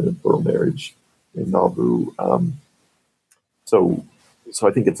often in plural marriage in Nauvoo. So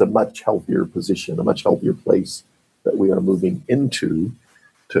I think it's a much healthier position, a much healthier place that we are moving into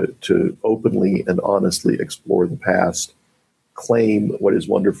to openly and honestly explore the past, claim what is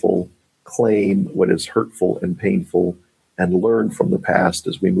wonderful, claim what is hurtful and painful, and learn from the past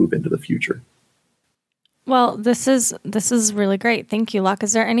as we move into the future. Well, this is really great. Thank you, Locke.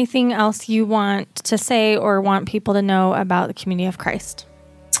 Is there anything else you want to say or want people to know about the Community of Christ?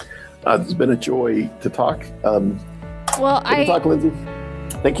 It's been a joy to talk. Talk, Lindsay.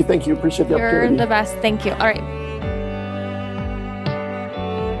 Thank you. Appreciate the opportunity. You're the best. Thank you. All right.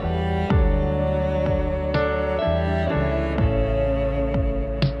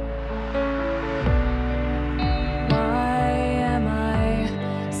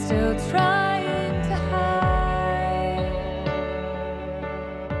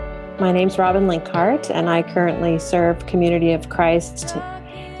 My name's Robin Linkhart, and I currently serve Community of Christ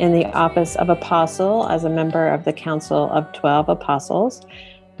in the office of apostle as a member of the Council of 12 Apostles.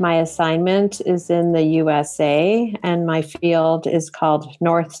 My assignment is in the USA, and my field is called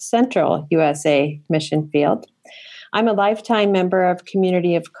North Central USA Mission Field. I'm a lifetime member of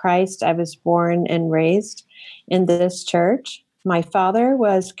Community of Christ. I was born and raised in this church. My father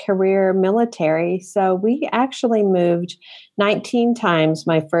was career military, so we actually moved 19 times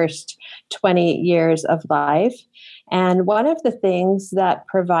my first 20 years of life. And one of the things that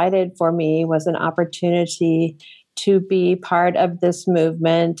provided for me was an opportunity to be part of this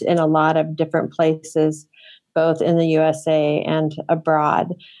movement in a lot of different places, both in the USA and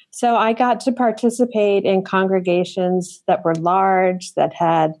abroad. So I got to participate in congregations that were large, that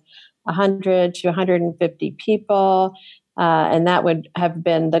had 100 to 150 people. And that would have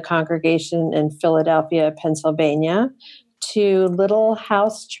been the congregation in Philadelphia, Pennsylvania, to little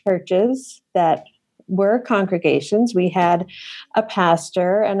house churches that were congregations. We had a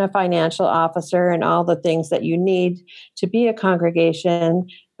pastor and a financial officer and all the things that you need to be a congregation.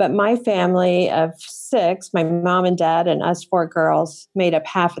 But my family of 6, my mom and dad and us 4 girls, made up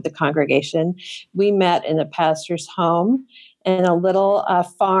half of the congregation. We met in the pastor's home in a little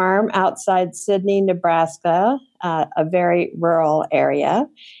farm outside Sidney, Nebraska, a very rural area.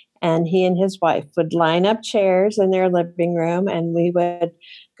 And he and his wife would line up chairs in their living room, and we would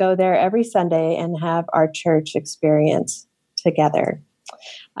go there every Sunday and have our church experience together.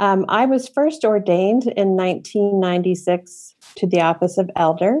 I was first ordained in 1996 to the office of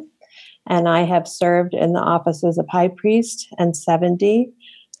elder. And I have served in the offices of high priest and 70.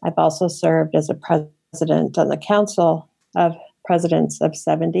 I've also served as a president on the council of presidents of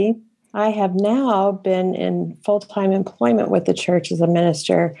 70. I have now been in full-time employment with the church as a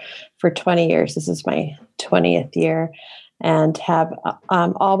minister for 20 years. This is my 20th year, and have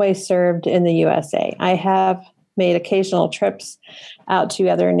always served in the USA. I have made occasional trips out to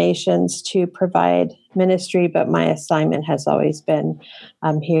other nations to provide ministry, but my assignment has always been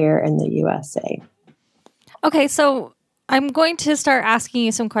here in the USA. Okay, so I'm going to start asking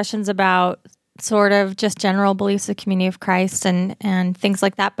you some questions about sort of just general beliefs of Community of Christ and things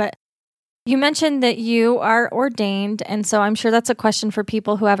like that. But you mentioned that you are ordained, and so I'm sure that's a question for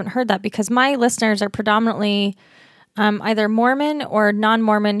people who haven't heard that, because my listeners are predominantly either Mormon or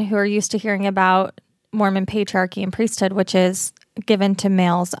non-Mormon who are used to hearing about Mormon patriarchy and priesthood, which is given to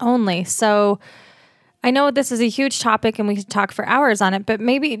males only. So I know this is a huge topic and we could talk for hours on it, but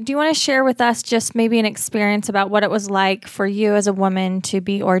maybe do you want to share with us just maybe an experience about what it was like for you as a woman to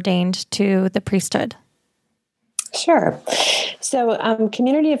be ordained to the priesthood? Sure. So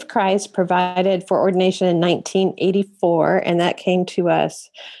Community of Christ provided for ordination in 1984, and that came to us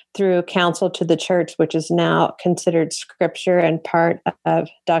through Counsel to the Church, which is now considered scripture and part of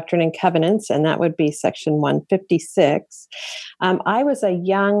Doctrine and Covenants, and that would be section 156. I was a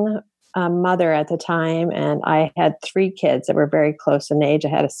young mother at the time, and I had 3 kids that were very close in age. I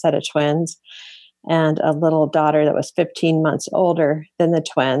had a set of twins and a little daughter that was 15 months older than the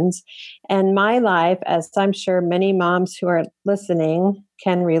twins. And my life, as I'm sure many moms who are listening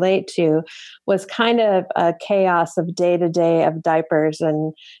can relate to, was kind of a chaos of day-to-day of diapers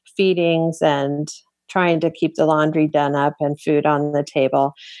and feedings and trying to keep the laundry done up and food on the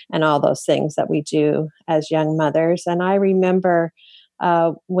table and all those things that we do as young mothers. And I remember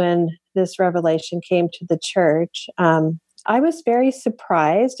when this revelation came to the church, I was very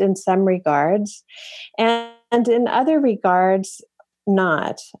surprised in some regards, and in other regards,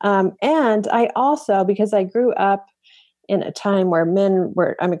 not. And I also, because I grew up in a time where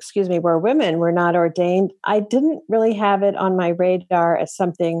where women were not ordained, I didn't really have it on my radar as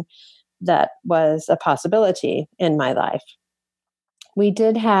something that was a possibility in my life. We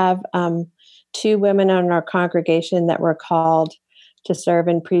did have 2 women in our congregation that were called to serve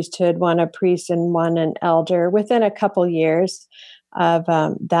in priesthood, one a priest and one an elder, within a couple years of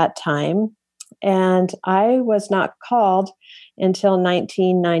that time. And I was not called until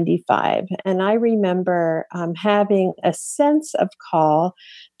 1995. And I remember having a sense of call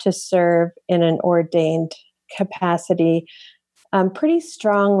to serve in an ordained capacity pretty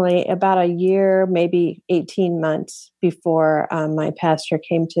strongly about a year, maybe 18 months before my pastor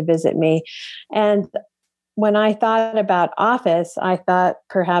came to visit me. And when I thought about office, I thought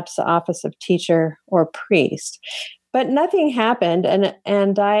perhaps the office of teacher or priest, but nothing happened.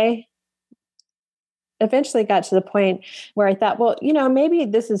 And I eventually got to the point where I thought, well, maybe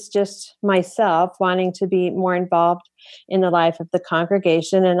this is just myself wanting to be more involved in the life of the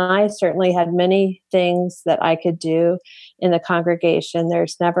congregation. And I certainly had many things that I could do in the congregation.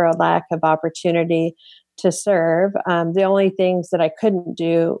 There's never a lack of opportunity to serve. The only things that I couldn't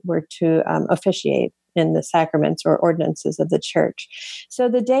do were to officiate in the sacraments or ordinances of the church. So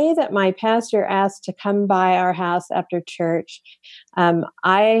the day that my pastor asked to come by our house after church,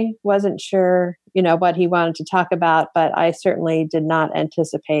 I wasn't sure, what he wanted to talk about, but I certainly did not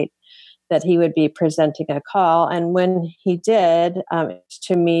anticipate that he would be presenting a call. And when he did,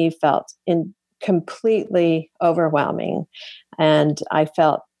 to me felt completely overwhelming. And I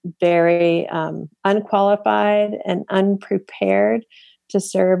felt very unqualified and unprepared to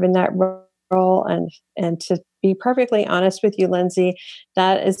serve in that role. And to be perfectly honest with you, Lindsay,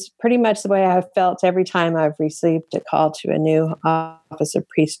 that is pretty much the way I have felt every time I've received a call to a new office of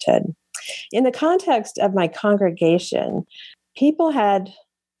priesthood. In the context of my congregation, people had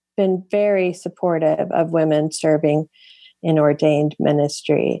been very supportive of women serving in ordained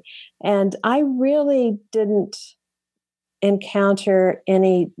ministry. And I really didn't encounter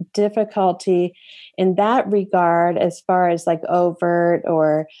any difficulty in that regard as far as like overt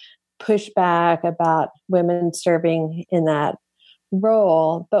or pushback about women serving in that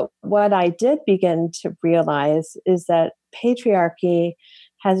role. But what I did begin to realize is that patriarchy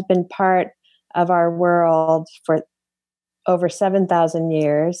has been part of our world for over 7,000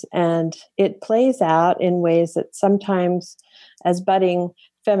 years, and it plays out in ways that sometimes, as budding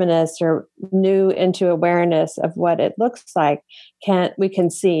feminists or new into awareness of what it looks like, we can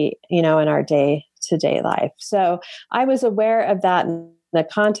see, in our day-to-day life. So I was aware of that in the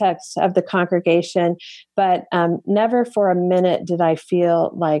context of the congregation, but never for a minute did I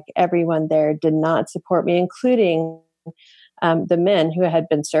feel like everyone there did not support me, including the men who had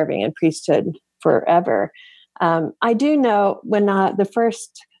been serving in priesthood forever. I do know when the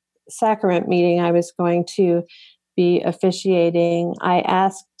first sacrament meeting I was going to be officiating, I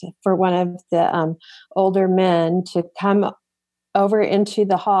asked for one of the older men to come over into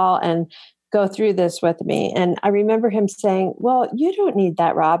the hall and go through this with me. And I remember him saying, "Well, you don't need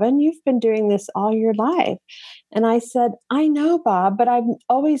that, Robin. You've been doing this all your life." And I said, "I know, Bob, but I've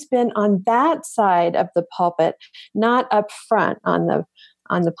always been on that side of the pulpit, not up front on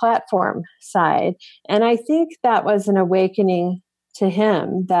the platform side." And I think that was an awakening to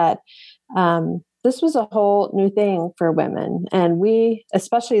him that this was a whole new thing for women. And we,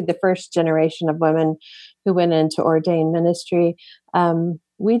 especially the first generation of women who went into ordained ministry,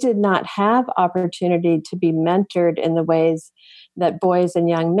 we did not have opportunity to be mentored in the ways that boys and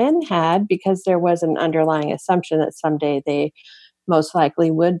young men had, because there was an underlying assumption that someday they most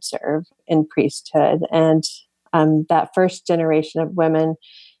likely would serve in priesthood. And that first generation of women,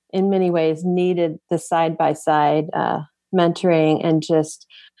 in many ways, needed the side-by-side mentoring and just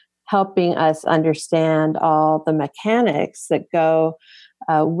helping us understand all the mechanics that go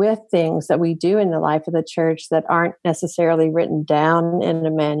with things that we do in the life of the church that aren't necessarily written down in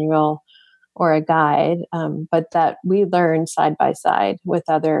a manual or a guide, but that we learn side by side with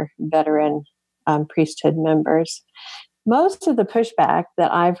other veteran priesthood members. Most of the pushback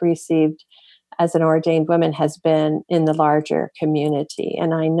that I've received as an ordained woman has been in the larger community.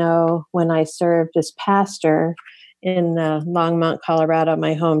 And I know when I served as pastor in Longmont, Colorado,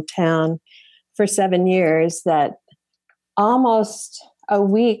 my hometown, for 7 years, that almost a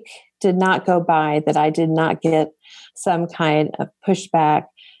week did not go by that I did not get some kind of pushback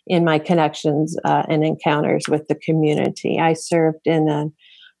in my connections and encounters with the community. I served in an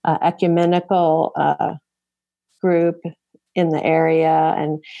ecumenical group in the area,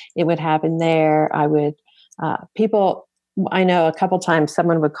 and it would happen there. I would, I know a couple times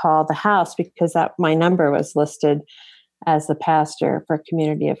someone would call the house because my number was listed as the pastor for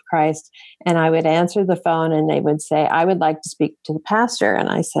Community of Christ. And I would answer the phone and they would say, "I would like to speak to the pastor." And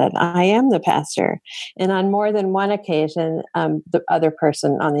I said, "I am the pastor." And on more than one occasion, the other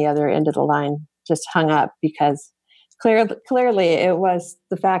person on the other end of the line just hung up because clearly it was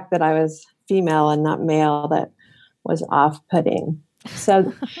the fact that I was female and not male that was off-putting.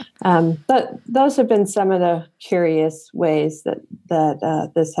 So but those have been some of the curious ways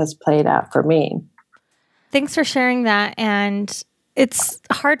that this has played out for me. Thanks for sharing that. And it's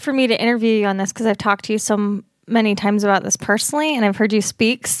hard for me to interview you on this because I've talked to you so many times about this personally, and I've heard you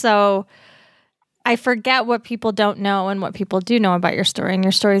speak. So I forget what people don't know and what people do know about your story. And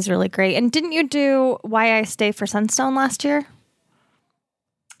your story is really great. And didn't you do Why I Stay for Sunstone last year?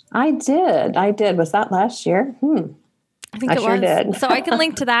 I did. Was that last year? I think it sure was. Did. So I can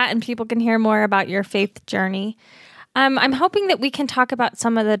link to that and people can hear more about your faith journey. I'm hoping that we can talk about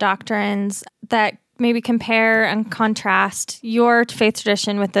some of the doctrines that maybe compare and contrast your faith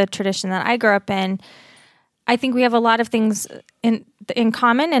tradition with the tradition that I grew up in. I think we have a lot of things in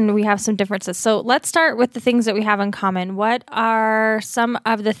common and we have some differences. So let's start with the things that we have in common. What are some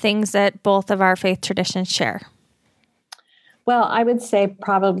of the things that both of our faith traditions share? Well, I would say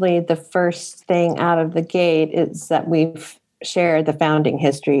probably the first thing out of the gate is that we've shared the founding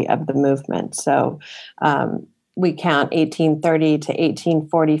history of the movement. So we count 1830 to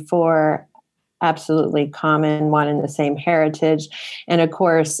 1844, absolutely common, one and the same heritage. And of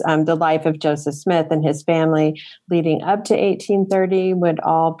course, the life of Joseph Smith and his family leading up to 1830 would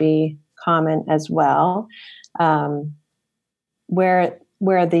all be common as well. Where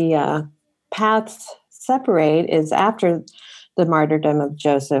the paths separate is after the martyrdom of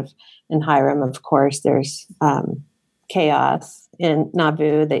Joseph and Hyrum. Of course, there's chaos in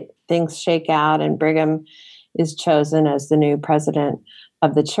Nauvoo. Things shake out, and Brigham is chosen as the new president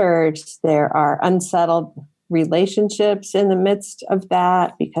of the church. There are unsettled relationships in the midst of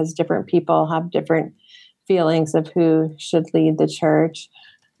that because different people have different feelings of who should lead the church.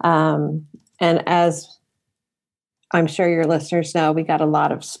 And as I'm sure your listeners know, we got a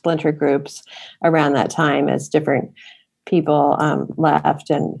lot of splinter groups around that time as different people left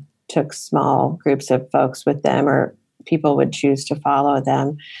and took small groups of folks with them, or people would choose to follow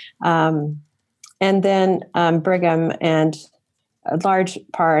them. And then Brigham and a large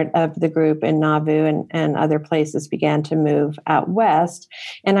part of the group in Nauvoo and other places began to move out west.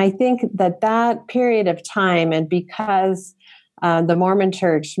 And I think that period of time, and because the Mormon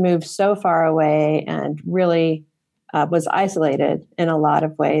church moved so far away and really was isolated in a lot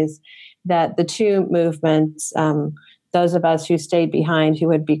of ways, that the two movements, those of us who stayed behind,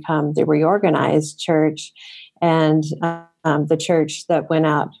 who had become the reorganized church, and the church that went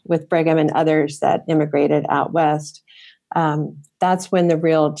out with Brigham and others that immigrated out west, That's when the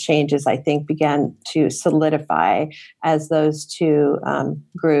real changes, I think, began to solidify as those two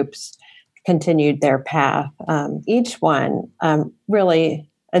groups continued their path, each one really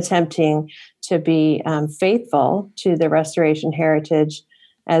attempting to be faithful to the Restoration heritage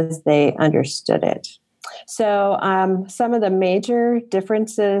as they understood it. So some of the major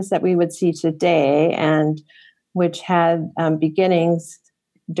differences that we would see today, and which had beginnings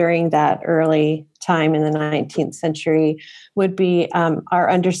during that early time in the 19th century, would be our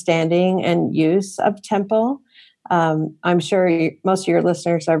understanding and use of temple. I'm sure most of your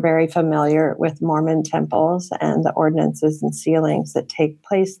listeners are very familiar with Mormon temples and the ordinances and sealings that take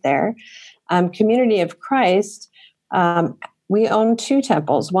place there. Community of Christ, we own two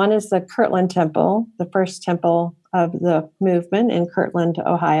temples. One is the Kirtland Temple, the first temple of the movement in Kirtland,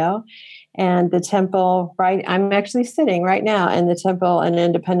 Ohio. And the temple, I'm actually sitting right now in the temple in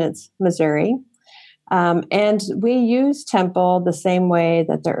Independence, Missouri. And we use temple the same way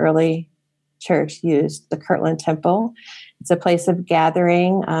that the early church used the Kirtland Temple. It's a place of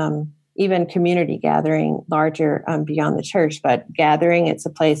gathering, even community gathering, larger beyond the church, but gathering. It's a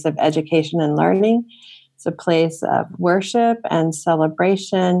place of education and learning. It's a place of worship and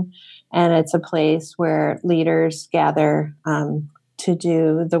celebration, and it's a place where leaders gather to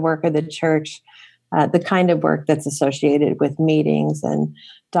do the work of the church, the kind of work that's associated with meetings and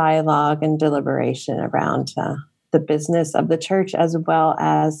dialogue and deliberation around the business of the church, as well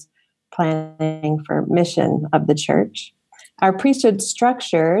as planning for mission of the church. Our priesthood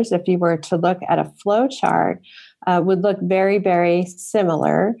structures, if you were to look at a flow chart, would look very, very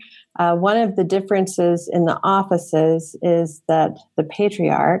similar. One of the differences in the offices is that the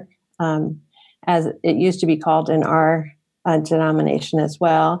patriarch, as it used to be called in our denomination as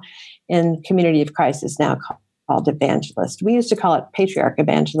well, in Community of Christ is now called evangelist. We used to call it patriarch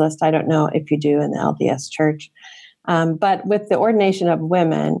evangelist. I don't know if you do in the LDS church. But with the ordination of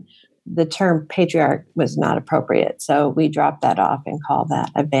women, the term patriarch was not appropriate. So we dropped that off and call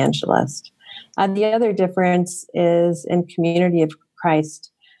that evangelist. The other difference is in Community of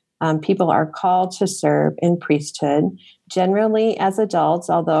Christ, people are called to serve in priesthood, generally as adults,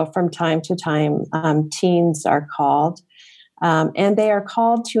 although from time to time, teens are called. And they are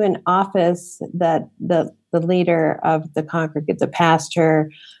called to an office that the leader of the congregation, the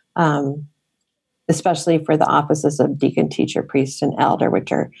pastor, especially for the offices of deacon, teacher, priest, and elder,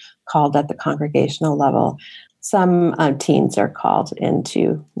 which are called at the congregational level. Some teens are called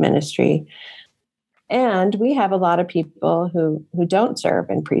into ministry. And we have a lot of people who don't serve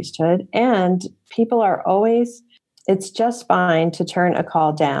in priesthood, and people are always, it's just fine to turn a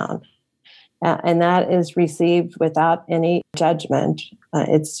call down. And that is received without any judgment.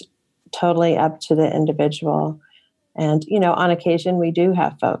 It's totally up to the individual. And, on occasion, we do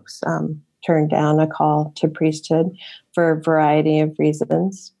have folks turn down a call to priesthood for a variety of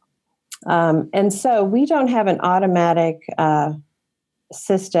reasons. And so we don't have an automatic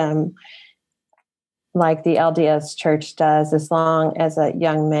system like the LDS Church does, as long as a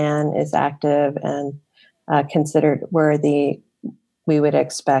young man is active and considered worthy. We would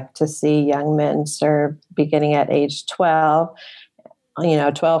expect to see young men serve beginning at age 12,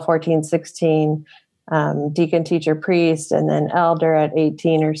 12, 14, 16, deacon, teacher, priest, and then elder at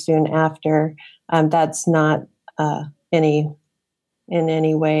 18 or soon after. That's not in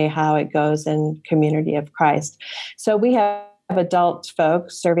any way how it goes in Community of Christ. So we have adult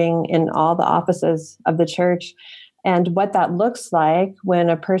folks serving in all the offices of the church. And what that looks like when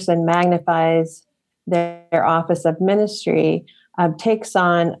a person magnifies their office of ministry takes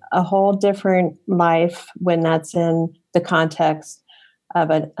on a whole different life when that's in the context of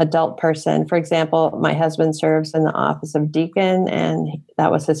an adult person. For example, my husband serves in the office of deacon, and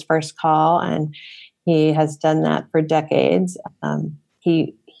that was his first call, and he has done that for decades.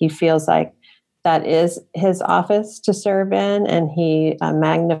 He feels like that is his office to serve in, and he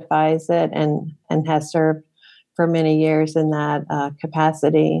magnifies it and has served for many years in that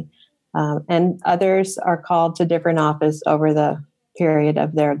capacity. And others are called to different office over the period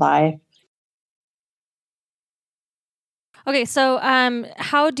of their life. Okay, so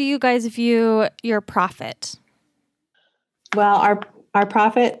how do you guys view your prophet? Well, our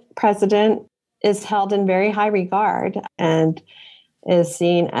prophet president is held in very high regard and is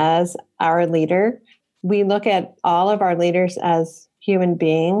seen as our leader. We look at all of our leaders as human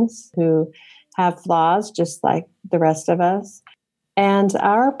beings who have flaws just like the rest of us. And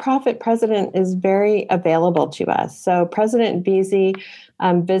our prophet president is very available to us. So President Veazey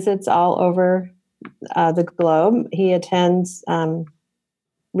visits all over the globe. He attends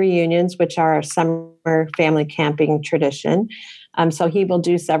reunions, which are a summer family camping tradition. So he will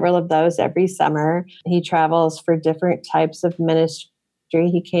do several of those every summer. He travels for different types of ministry.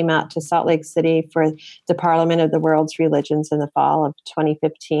 He came out to Salt Lake City for the Parliament of the World's Religions in the fall of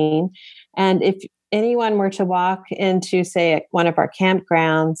 2015. And if anyone were to walk into, say, one of our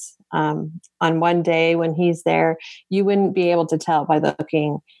campgrounds on one day when he's there, you wouldn't be able to tell by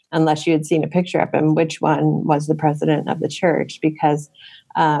looking, unless you had seen a picture of him, which one was the president of the church, because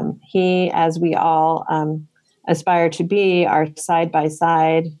he, as we all aspire to be, are side by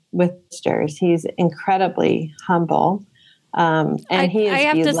side with sisters. He's incredibly humble. He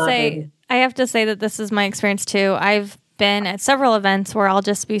is beloved. I have to say that this is my experience too. I've been at several events where I'll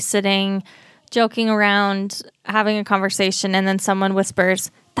just be sitting, joking around, having a conversation, and then someone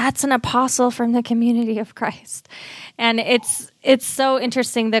whispers, "That's an apostle from the Community of Christ." And it's so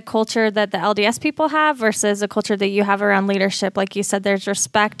interesting, the culture that the LDS people have versus a culture that you have around leadership. Like you said, there's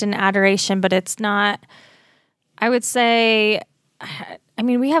respect and adoration, but it's not, I would say, I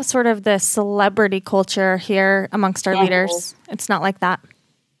mean, we have sort of the celebrity culture here amongst our leaders. It's not like that.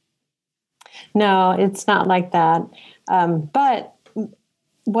 No, it's not like that. But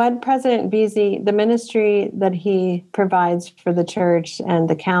what President Beasley, the ministry that he provides for the church and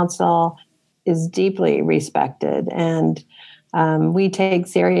the council, is deeply respected. And we take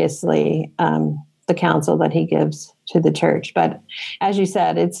seriously the counsel that he gives to the church. But as you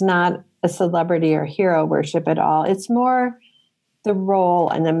said, it's not a celebrity or hero worship at all. It's more the role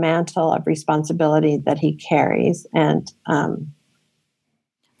and the mantle of responsibility that he carries. And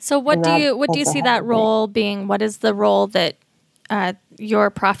so what do you see that role being? What is the role that your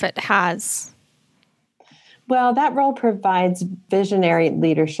prophet has? Well, that role provides visionary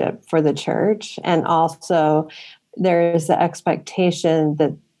leadership for the church. And also there's the expectation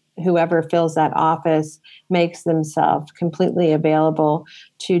that whoever fills that office makes themselves completely available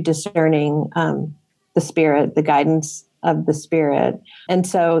to discerning the Spirit, the guidance of the Spirit. And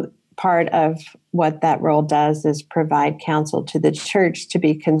so part of what that role does is provide counsel to the church to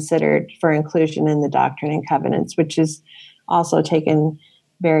be considered for inclusion in the Doctrine and Covenants, which is also taken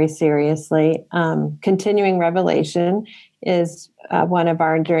very seriously. Continuing revelation is one of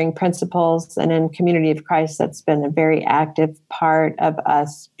our enduring principles, and in Community of Christ, that's been a very active part of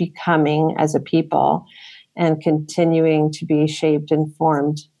us becoming as a people and continuing to be shaped and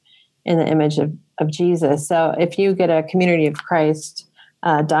formed in the image of Jesus. So if you get a Community of Christ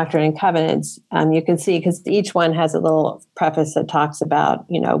Doctrine and Covenants, you can see, because each one has a little preface that talks about,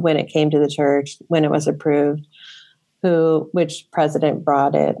 when it came to the church, when it was approved, which president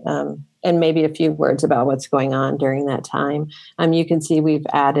brought it, and maybe a few words about what's going on during that time. You can see we've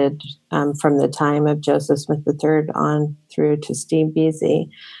added from the time of Joseph Smith III on through to Steve Beasley.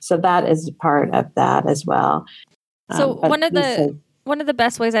 So that is part of that as well. So one of the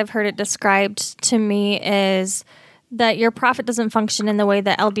best ways I've heard it described to me is that your prophet doesn't function in the way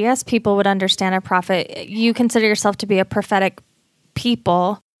that LDS people would understand a prophet. You consider yourself to be a prophetic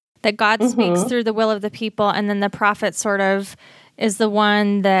people, that God speaks through the will of the people, and then the prophet sort of is the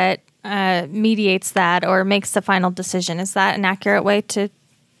one that mediates that or makes the final decision. Is that an accurate way to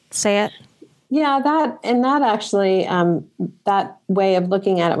say it? Yeah, that actually, that way of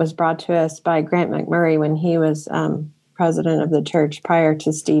looking at it was brought to us by Grant McMurray when he was president of the church prior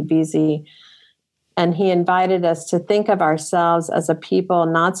to Steve Beasley. And he invited us to think of ourselves as a people,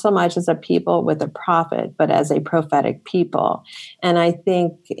 not so much as a people with a prophet, but as a prophetic people. And I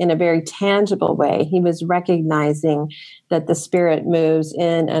think in a very tangible way, he was recognizing that the Spirit moves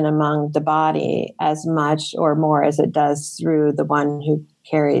in and among the body as much or more as it does through the one who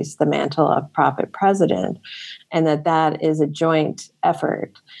carries the mantle of prophet president, and that is a joint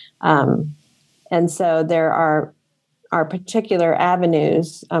effort. And so there are particular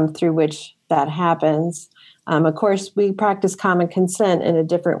avenues through which that happens. Of course, we practice common consent in a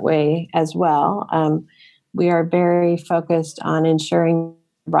different way as well. We are very focused on ensuring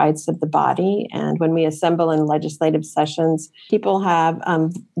rights of the body. And when we assemble in legislative sessions, people have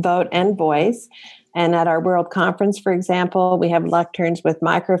vote and voice. And at our World Conference, for example, we have lecterns with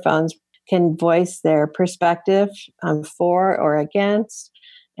microphones, can voice their perspective for or against,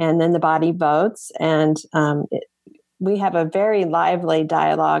 and then the body votes. And we have a very lively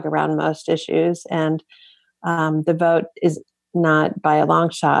dialogue around most issues, and the vote is not by a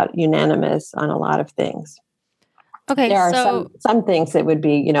long shot unanimous on a lot of things. Okay, there are some things that would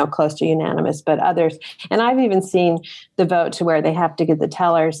be, close to unanimous, but others, and I've even seen the vote to where they have to get the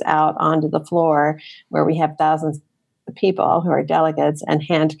tellers out onto the floor, where we have thousands of people who are delegates, and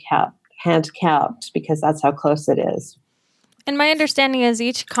hand count because that's how close it is. And my understanding is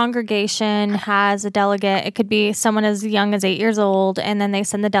each congregation has a delegate. It could be someone as young as 8 years old, and then they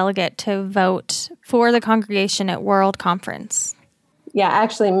send the delegate to vote for the congregation at World Conference. Yeah,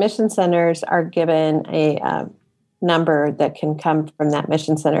 actually, mission centers are given a number that can come from that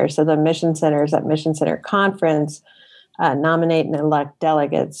mission center. So the mission centers at Mission Center Conference nominate and elect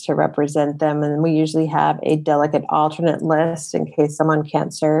delegates to represent them. And we usually have a delegate alternate list in case someone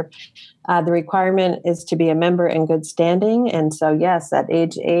can't serve. The requirement is to be a member in good standing. And so, yes, at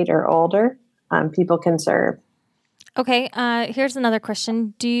age 8 or older, people can serve. Okay, here's another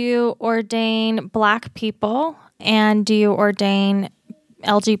question. Do you ordain Black people and do you ordain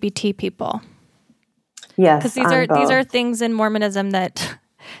LGBT people? Yes, because these are things in Mormonism that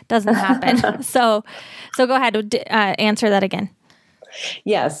doesn't happen. so go ahead, answer that again.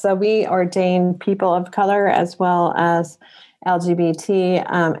 Yes, so we ordain people of color as well as LGBT,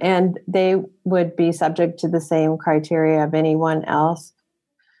 and they would be subject to the same criteria of anyone else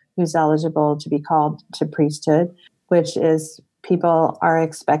who's eligible to be called to priesthood, which is people are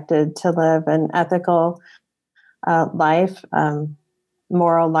expected to live an ethical life,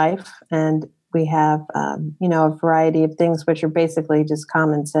 moral life, and we have, a variety of things which are basically just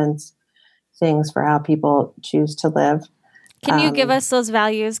common sense things for how people choose to live. Can you give us those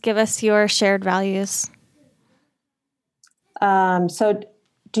values? Give us your shared values. So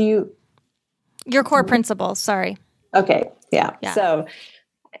do you... Your core principles, sorry. Okay, yeah. So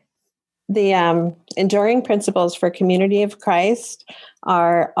the enduring principles for Community of Christ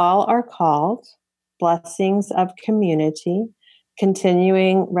are all are called, blessings of community,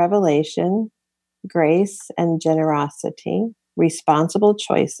 continuing revelation, grace and generosity, responsible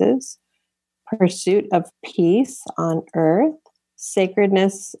choices, pursuit of peace on earth,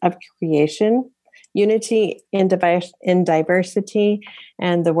 sacredness of creation, unity in diversity,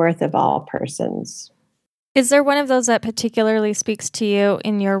 and the worth of all persons. Is there one of those that particularly speaks to you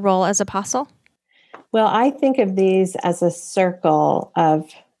in your role as apostle? Well, I think of these as a circle of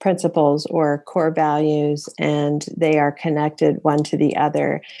principles or core values, and they are connected one to the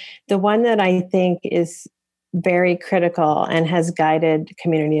other. The one that I think is very critical and has guided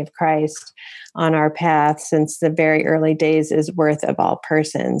Community of Christ on our path since the very early days is worth of all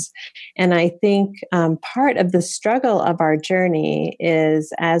persons. And I think part of the struggle of our journey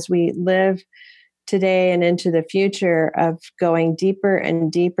is as we live today and into the future of going deeper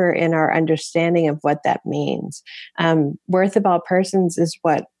and deeper in our understanding of what that means. Worth of all persons is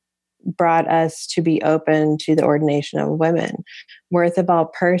what brought us to be open to the ordination of women. Worth of all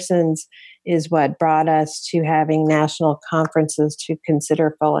persons is what brought us to having national conferences to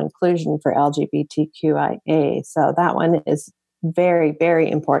consider full inclusion for LGBTQIA. So that one is very, very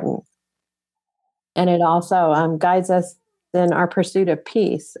important. And it also guides us in our pursuit of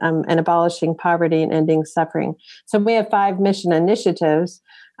peace and abolishing poverty and ending suffering. So we have 5 mission initiatives: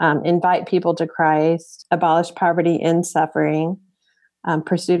 invite people to Christ, abolish poverty and suffering,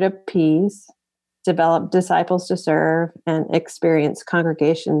 pursuit of peace, develop disciples to serve, and experience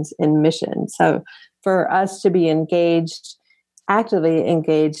congregations in mission. So for us to be actively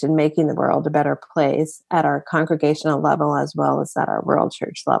engaged in making the world a better place at our congregational level as well as at our world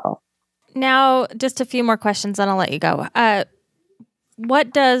church level. Now, just a few more questions, and I'll let you go.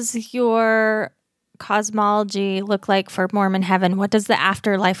 What does your cosmology look like for Mormon heaven? What does the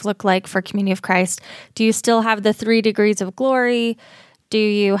afterlife look like for Community of Christ? Do you still have the 3 degrees of glory? Do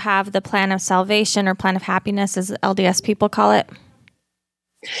you have the plan of salvation or plan of happiness, as LDS people call it?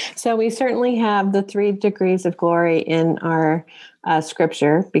 So we certainly have the 3 degrees of glory in our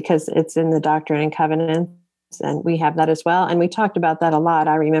scripture because it's in the Doctrine and Covenants. And we have that as well. And we talked about that a lot.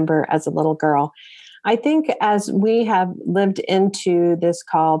 I remember as a little girl. I think as we have lived into this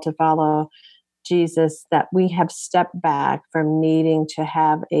call to follow Jesus, that we have stepped back from needing to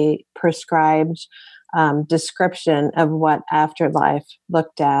have a prescribed description of what afterlife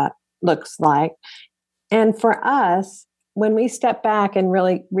looks like. And for us, when we step back and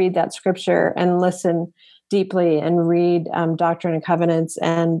really read that scripture and listen deeply and read Doctrine and Covenants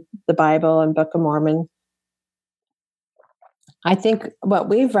and the Bible and Book of Mormon, I think what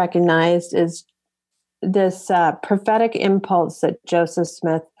we've recognized is this prophetic impulse that Joseph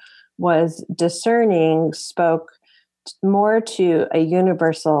Smith was discerning spoke more to a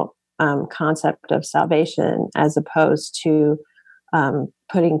universal concept of salvation as opposed to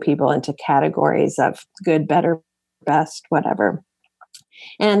putting people into categories of good, better, best, whatever.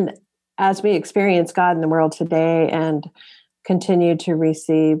 And as we experience God in the world today and continue to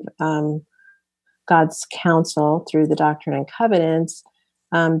receive God's counsel through the Doctrine and Covenants,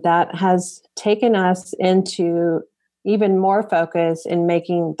 that has taken us into even more focus in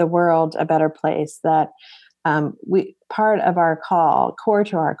making the world a better place, that we part of our call, core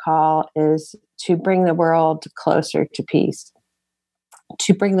to our call, is to bring the world closer to peace,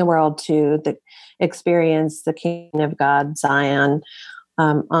 to bring the world to the experience the kingdom of God, Zion,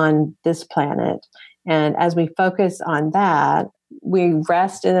 on this planet. And as we focus on that, we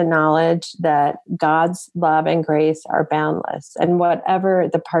rest in the knowledge that God's love and grace are boundless. And whatever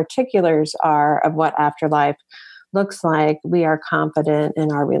the particulars are of what afterlife looks like, we are confident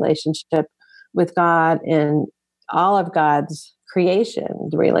in our relationship with God and all of God's creation,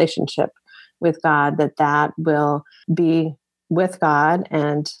 the relationship with God, that will be with God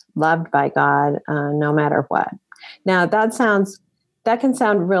and loved by God, no matter what. Now, that can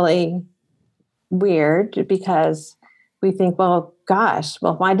sound really weird, because we think, well, gosh,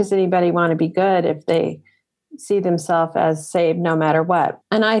 why does anybody want to be good if they see themselves as saved no matter what?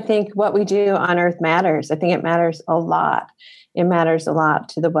 And I think what we do on earth matters. I think it matters a lot. It matters a lot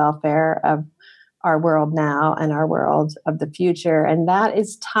to the welfare of our world now and our world of the future. And that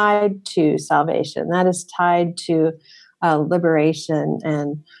is tied to salvation. That is tied to liberation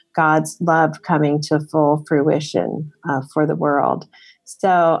and God's love coming to full fruition for the world.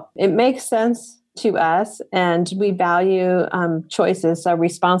 So it makes sense to us, and we value choices. So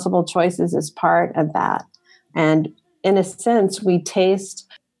responsible choices is part of that. And in a sense, we taste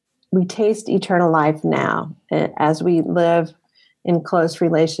eternal life now as we live in close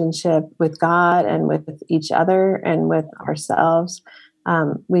relationship with God and with each other and with ourselves.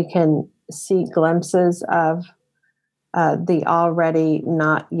 We can see glimpses of the already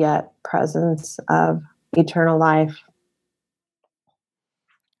not yet presence of eternal life.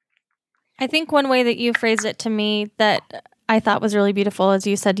 I think one way that you phrased it to me that I thought was really beautiful is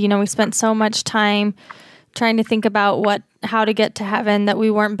you said, we spent so much time trying to think about how to get to heaven that we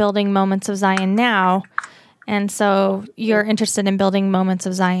weren't building moments of Zion now. And so you're interested in building moments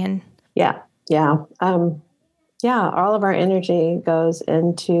of Zion. Yeah. All of our energy goes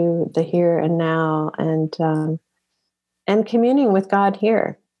into the here and now, and communing with God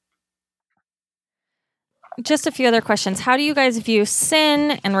here. Just a few other questions. How do you guys view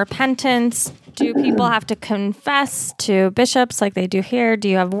sin and repentance? Do people have to confess to bishops like they do here? Do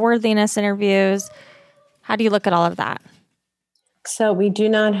you have worthiness interviews? How do you look at all of that? So we do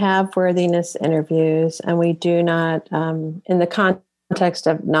not have worthiness interviews, and we do not, in the context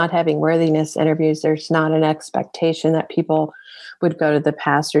of not having worthiness interviews, there's not an expectation that people would go to the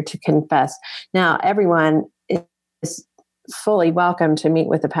pastor to confess. Now, everyone is fully welcome to meet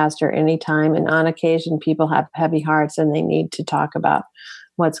with the pastor anytime, and on occasion people have heavy hearts and they need to talk about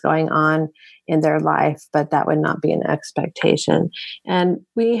what's going on in their life, but that would not be an expectation. And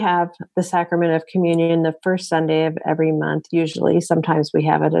we have the sacrament of communion the first Sunday of every month, usually. Sometimes we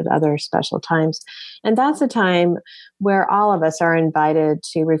have it at other special times. And that's a time where all of us are invited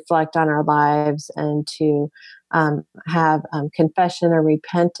to reflect on our lives and to have confession or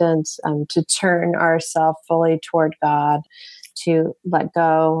repentance, to turn ourselves fully toward God, to let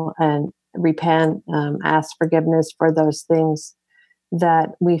go and repent, ask forgiveness for those things that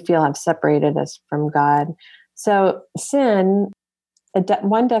we feel have separated us from God. So sin,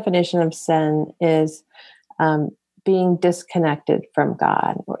 one definition of sin is being disconnected from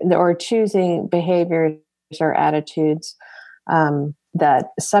God, or choosing behaviors or attitudes that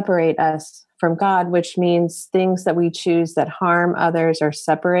separate us from God, which means things that we choose that harm others or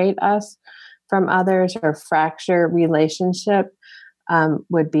separate us from others or fracture relationship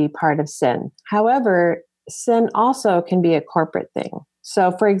would be part of sin. However, sin also can be a corporate thing.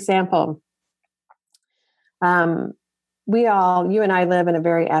 So, for example, you and I live in a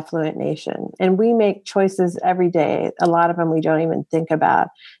very affluent nation, and we make choices every day. A lot of them we don't even think about,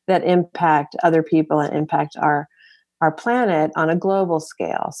 that impact other people and impact our planet on a global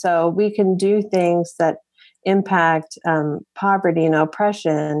scale. So we can do things that impact poverty and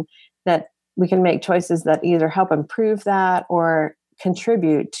oppression, that we can make choices that either help improve that or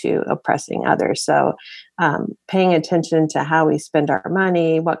contribute to oppressing others. So paying attention to how we spend our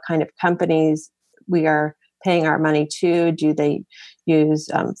money, what kind of companies we are paying our money to. Do they use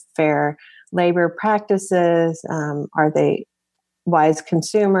fair labor practices? Are they wise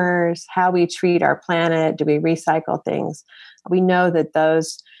consumers? How we treat our planet? Do we recycle things? We know that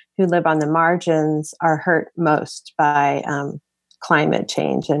those who live on the margins are hurt most by climate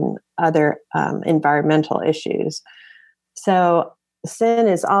change and other environmental issues. So sin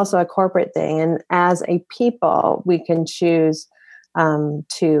is also a corporate thing. And as a people, we can choose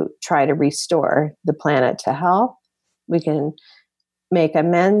to try to restore the planet to health. We can make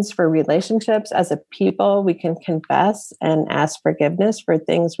amends for relationships. As a people, we can confess and ask forgiveness for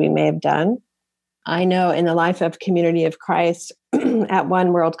things we may have done. I know in the life of Community of Christ, at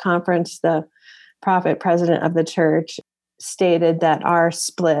One World Conference, the prophet president of the church stated that our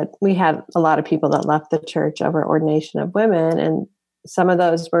split, we had a lot of people that left the church over ordination of women, and some of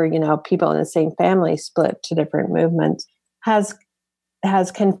those were, people in the same family split to different movements, has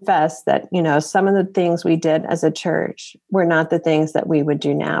confessed that, some of the things we did as a church were not the things that we would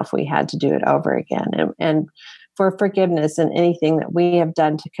do now if we had to do it over again. And for forgiveness and anything that we have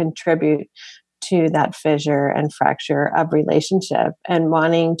done to contribute to that fissure and fracture of relationship, and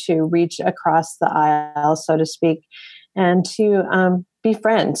wanting to reach across the aisle, so to speak, and to be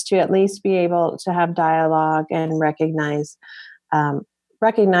friends, to at least be able to have dialogue and recognize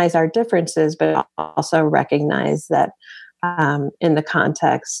our differences, but also recognize that in the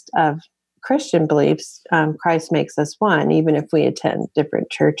context of Christian beliefs, Christ makes us one, even if we attend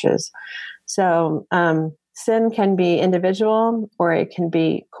different churches. So sin can be individual or it can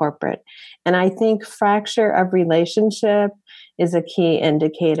be corporate. And I think fracture of relationship is a key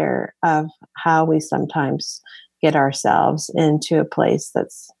indicator of how we sometimes get ourselves into a place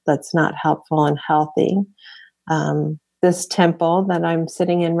that's not helpful and healthy. This temple that I'm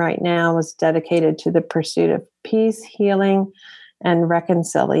sitting in right now was dedicated to the pursuit of peace, healing, and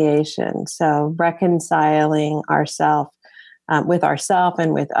reconciliation. So reconciling ourselves with ourselves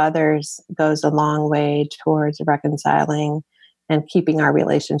and with others goes a long way towards reconciling and keeping our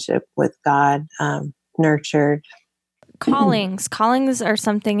relationship with God nurtured. Callings are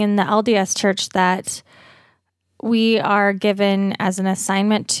something in the LDS church that we are given as an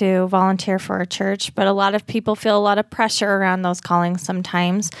assignment to volunteer for a church, but a lot of people feel a lot of pressure around those callings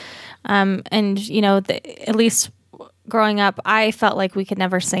sometimes. At least growing up, I felt like we could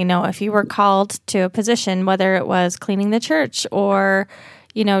never say no. If you were called to a position, whether it was cleaning the church or,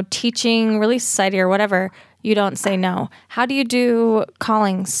 teaching Relief Society or whatever, you don't say no. How do you do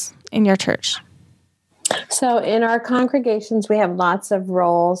callings in your church? So in our congregations, we have lots of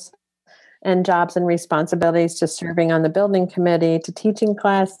roles and jobs and responsibilities, to serving on the building committee, to teaching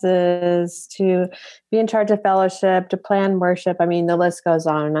classes, to be in charge of fellowship, to plan worship. I mean, the list goes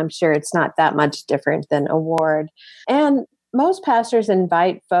on, and I'm sure it's not that much different than a ward. And most pastors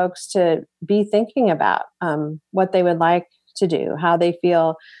invite folks to be thinking about what they would like to do, how they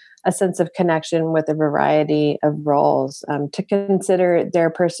feel a sense of connection with a variety of roles, to consider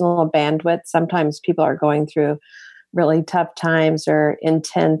their personal bandwidth. Sometimes people are going through really tough times or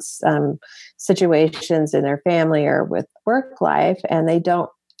intense situations in their family or with work life, and they don't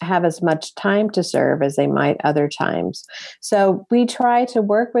have as much time to serve as they might other times. So we try to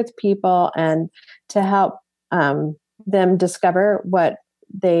work with people and to help them discover what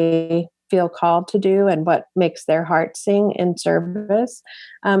they feel called to do and what makes their heart sing in service.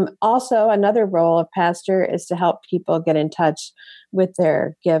 Also, another role of pastor is to help people get in touch with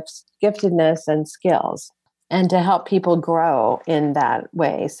their giftedness and skills, and to help people grow in that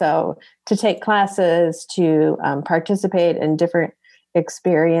way. So to take classes, to participate in different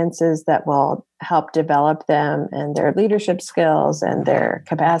experiences that will help develop them and their leadership skills and their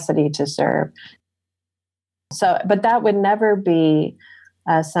capacity to serve. So, but that would never be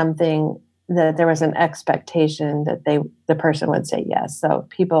something that there was an expectation that the person would say yes. So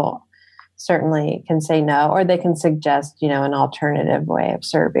people certainly can say no, or they can suggest, an alternative way of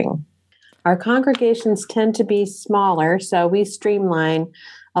serving. Our congregations tend to be smaller, so we streamline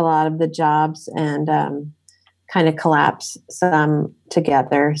a lot of the jobs and kind of collapse some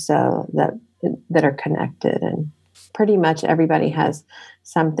together so that are connected. And pretty much everybody has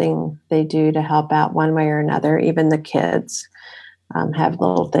something they do to help out one way or another. Even the kids have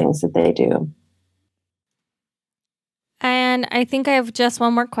little things that they do. And I think I have just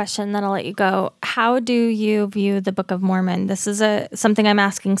one more question, then I'll let you go. How do you view the Book of Mormon? This is something I'm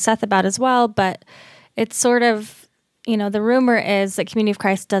asking Seth about as well, but it's sort of, the rumor is that Community of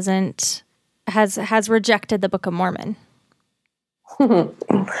Christ has rejected the Book of Mormon.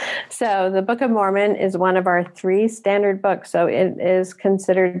 So the Book of Mormon is one of our 3 standard books. So it is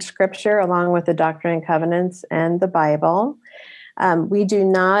considered scripture along with the Doctrine and Covenants and the Bible. We do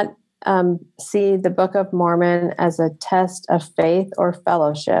not see the Book of Mormon as a test of faith or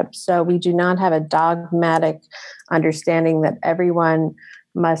fellowship. So we do not have a dogmatic understanding that everyone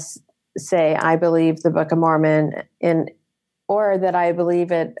must say, I believe the Book of Mormon, or that I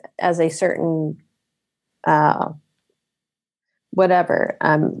believe it as a certain whatever.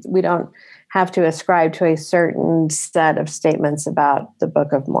 We don't have to ascribe to a certain set of statements about the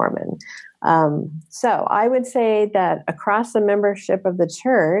Book of Mormon. So I would say that across the membership of the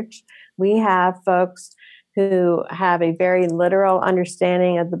church, we have folks who have a very literal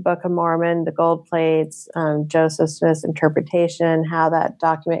understanding of the Book of Mormon, the gold plates, Joseph Smith's interpretation, how that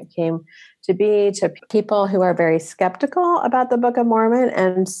document came to be to people who are very skeptical about the Book of Mormon.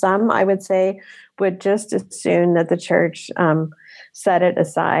 And some, I would say, would just as soon that the church set it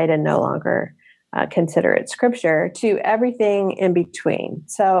aside and no longer consider it scripture, to everything in between.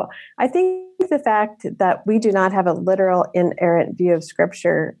 So I think the fact that we do not have a literal inerrant view of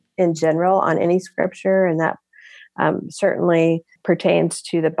scripture in general on any scripture, and that certainly pertains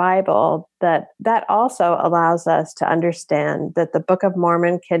to the Bible, that also allows us to understand that the Book of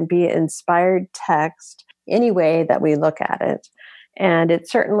Mormon can be inspired text any way that we look at it. And it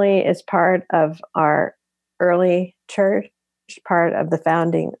certainly is part of our early church, part of the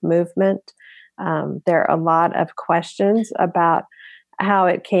founding movement. There are a lot of questions about how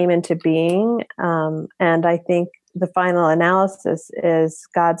it came into being. And I think the final analysis is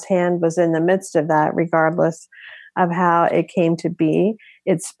God's hand was in the midst of that, regardless of how it came to be.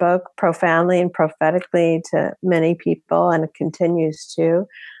 It spoke profoundly and prophetically to many people, and it continues to.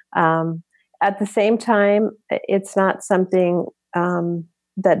 At the same time, it's not something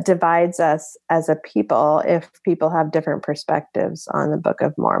that divides us as a people if people have different perspectives on the Book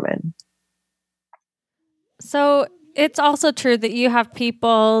of Mormon. So it's also true that you have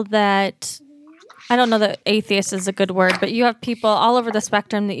people that, I don't know that atheist is a good word, but you have people all over the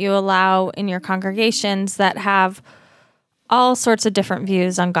spectrum that you allow in your congregations that have all sorts of different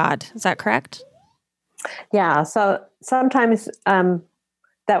views on God. Is that correct? Yeah. So sometimes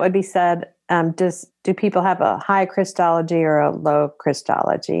that would be said, do people have a high Christology or a low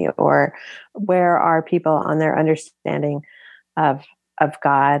Christology? Or where are people on their understanding of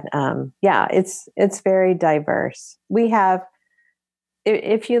God? It's very diverse. We have,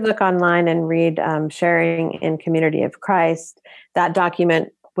 if you look online and read Sharing in Community of Christ, that document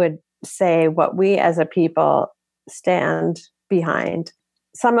would say what we as a people stand behind.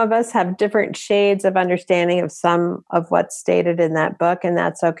 Some of us have different shades of understanding of some of what's stated in that book, and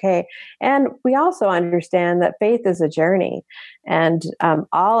that's okay. And we also understand that faith is a journey. And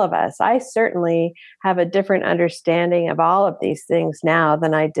all of us, I certainly have a different understanding of all of these things now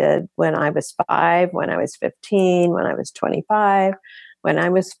than I did when I was 5, when I was 15, when I was 25, when I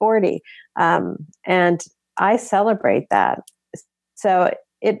was 40. And I celebrate that. So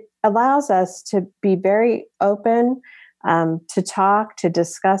it allows us to be very open, to talk, to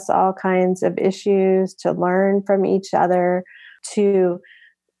discuss all kinds of issues, to learn from each other, to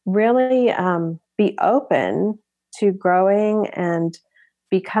really be open to growing and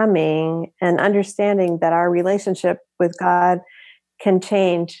becoming and understanding that our relationship with God can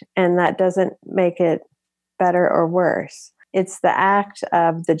change, and that doesn't make it better or worse. It's the act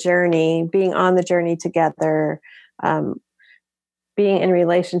of the journey, being on the journey together, being in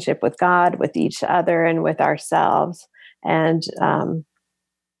relationship with God, with each other, and with ourselves, and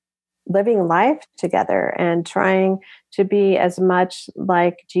living life together and trying to be as much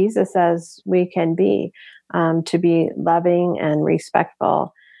like Jesus as we can be, to be loving and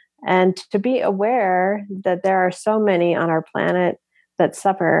respectful, and to be aware that there are so many on our planet that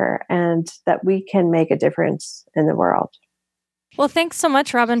suffer and that we can make a difference in the world. Well, thanks so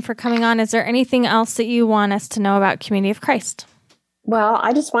much, Robin, for coming on. Is there anything else that you want us to know about Community of Christ? Well,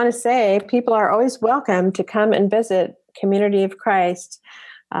 I just want to say people are always welcome to come and visit Community of Christ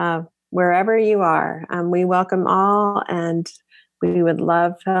wherever you are. We welcome all, and we would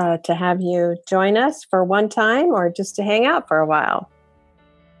love to have you join us for one time or just to hang out for a while.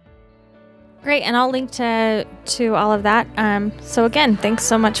 Great, and I'll link to all of that. So again, thanks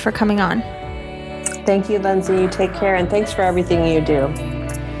so much for coming on. Thank you, Lindsay. You take care, and thanks for everything you do.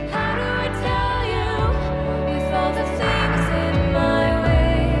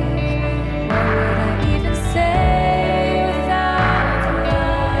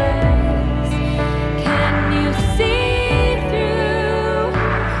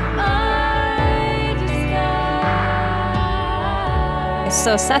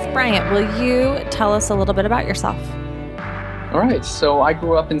 So Seth Bryant, will you tell us a little bit about yourself? All right. So I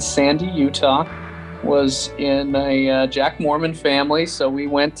grew up in Sandy, Utah, was in a Jack Mormon family. So we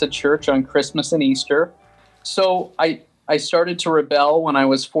went to church on Christmas and Easter. So I started to rebel when I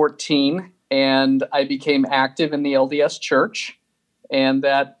was 14, and I became active in the LDS church. And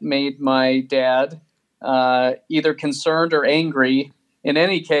that made my dad either concerned or angry. In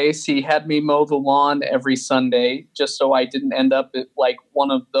any case, he had me mow the lawn every Sunday just so I didn't end up like one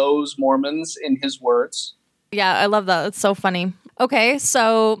of those Mormons, in his words. Yeah, I love that. It's so funny. Okay,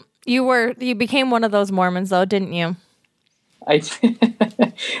 so you became one of those Mormons, though, didn't you?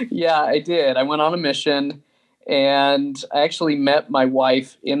 Yeah, I did. I went on a mission, and I actually met my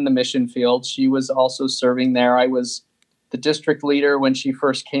wife in the mission field. She was also serving there. I was the district leader when she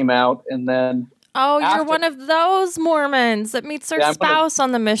first came out, and then... Oh, you're one of those Mormons that meets their spouse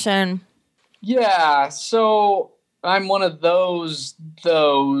on the mission. Yeah, so I'm one of those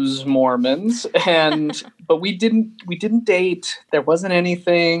Mormons, but we didn't date. There wasn't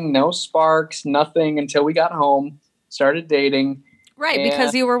anything, no sparks, nothing until we got home, started dating. Right,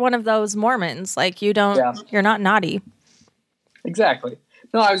 because you were one of those Mormons. Like you're not naughty. Exactly.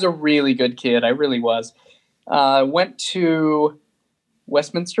 No, I was a really good kid. I really was. Went to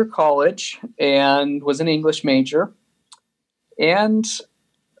Westminster College and was an English major. And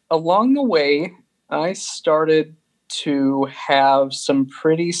along the way, I started to have some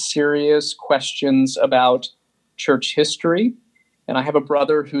pretty serious questions about church history. And I have a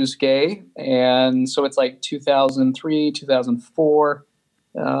brother who's gay. And so it's like 2003, 2004.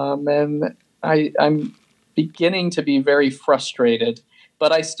 And I'm beginning to be very frustrated.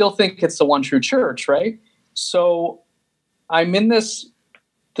 But I still think it's the one true church, right? So I'm in this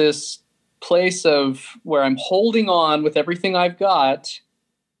place of where I'm holding on with everything I've got,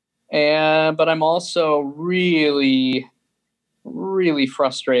 but I'm also really, really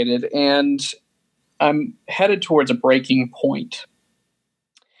frustrated, and I'm headed towards a breaking point.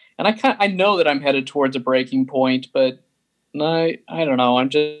 And I know that I'm headed towards a breaking point, but I don't know. I'm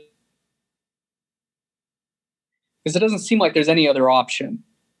just, because it doesn't seem like there's any other option.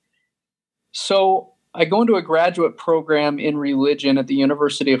 So I go into a graduate program in religion at the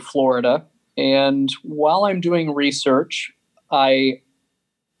University of Florida. And while I'm doing research, I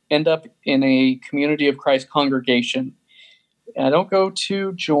end up in a Community of Christ congregation. And I don't go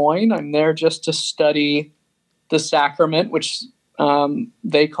to join. I'm there just to study the sacrament, which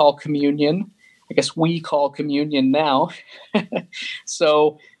they call communion. I guess we call communion now.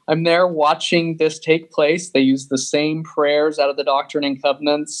 So I'm there watching this take place. They use the same prayers out of the Doctrine and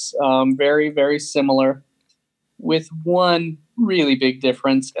Covenants, very, very similar, with one really big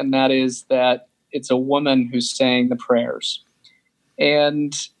difference, and that is that it's a woman who's saying the prayers.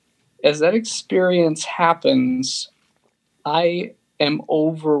 And as that experience happens, I am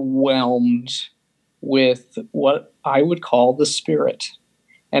overwhelmed with what I would call the Spirit.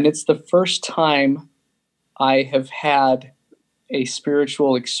 And it's the first time I have had a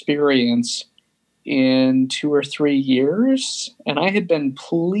spiritual experience in 2 or 3 years. And I had been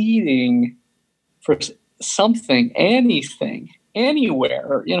pleading for something, anything,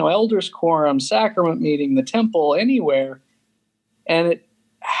 anywhere, elders quorum, sacrament meeting, the temple, anywhere. And it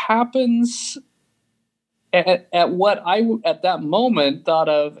happens at what I, at that moment, thought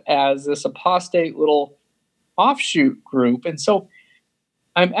of as this apostate little offshoot group. And so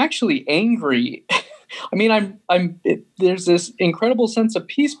I'm actually angry. I mean, there's this incredible sense of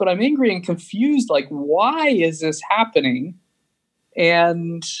peace, but I'm angry and confused. Like, why is this happening?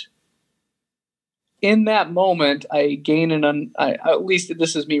 And in that moment, I gain at least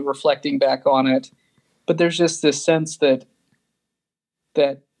this is me reflecting back on it, but there's just this sense that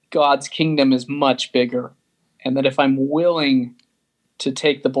God's kingdom is much bigger, and that if I'm willing to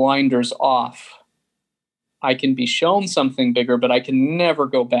take the blinders off, I can be shown something bigger, but I can never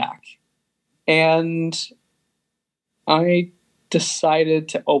go back. And I decided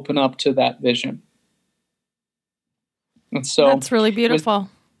to open up to that vision. And so that's really beautiful.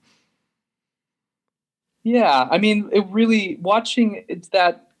 Yeah, I mean, it really, watching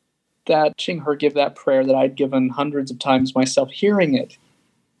her give that prayer that I'd given hundreds of times myself, hearing it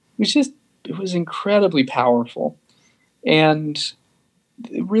was incredibly powerful. And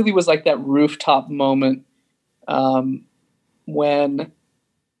it really was like that rooftop moment when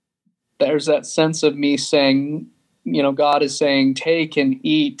there's that sense of me saying, God is saying, take and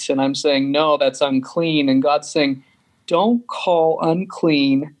eat. And I'm saying, no, that's unclean. And God's saying, don't call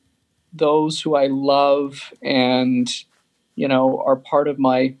unclean those who I love and, are part of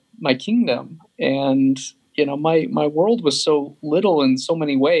my kingdom. And, my world was so little in so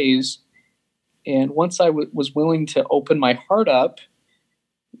many ways. And once I was willing to open my heart up,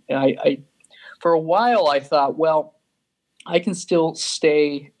 I for a while I thought, well, I can still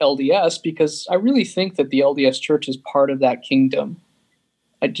stay LDS because I really think that the LDS Church is part of that kingdom.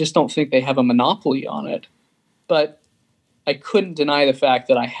 I just don't think they have a monopoly on it. But I couldn't deny the fact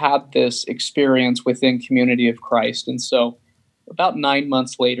that I had this experience within Community of Christ. And so about 9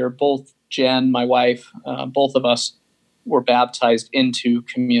 months later, both Jen, my wife, both of us were baptized into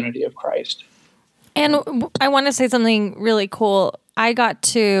Community of Christ. And I want to say something really cool. I got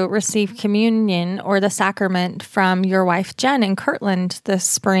to receive communion or the sacrament from your wife, Jen, in Kirtland this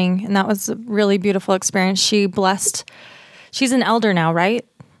spring. And that was a really beautiful experience. She's an elder now, right?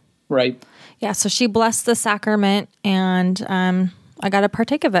 Right. Yeah, so she blessed the sacrament, and I got to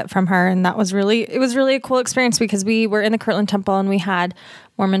partake of it from her, and it was really a cool experience because we were in the Kirtland Temple, and we had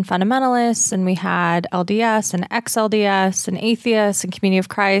Mormon fundamentalists, and we had LDS and ex-LDS and atheists and Community of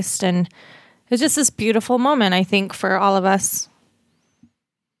Christ, and was just this beautiful moment, I think, for all of us.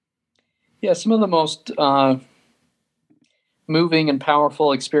 Yeah, some of the most moving and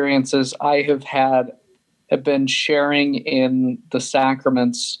powerful experiences I have had have been sharing in the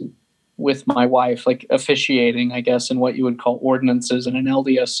sacraments with my wife, like officiating, I guess, in what you would call ordinances in an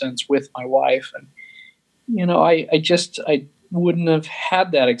LDS sense with my wife. And, I wouldn't have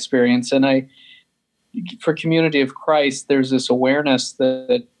had that experience. And for Community of Christ, there's this awareness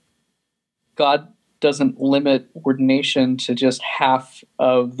that God doesn't limit ordination to just half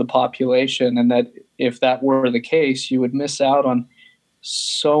of the population, and that if that were the case, you would miss out on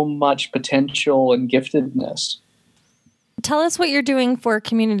so much potential and giftedness. Tell us what you're doing for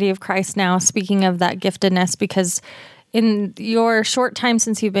Community of Christ now, speaking of that giftedness, because in your short time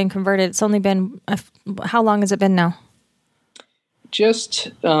since you've been converted, it's only been, how long has it been now?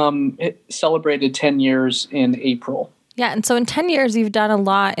 Just it celebrated 10 years in April. Yeah, and so in 10 years, you've done a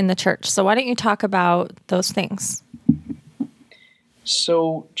lot in the church. So why don't you talk about those things?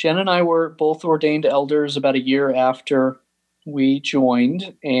 So Jen and I were both ordained elders about a year after we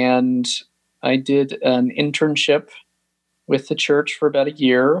joined, and I did an internship with the church for about a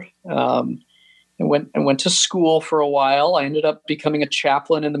year. I went to school for a while. I ended up becoming a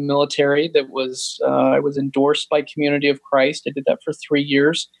chaplain in the military. I was endorsed by Community of Christ. I did that for 3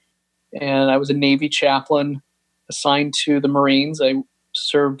 years, and I was a Navy chaplain assigned to the Marines. I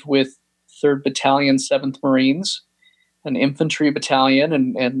served with 3rd Battalion, 7th Marines, an infantry battalion,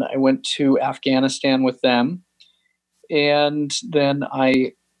 and I went to Afghanistan with them. And then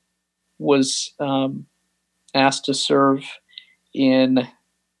I was asked to serve in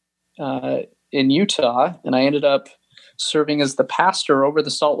Utah, and I ended up serving as the pastor over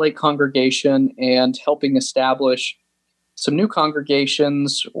the Salt Lake congregation and helping establish some new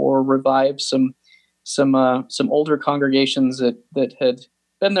congregations or revive some older congregations that had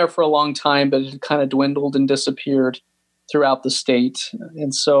been there for a long time, but had kind of dwindled and disappeared throughout the state.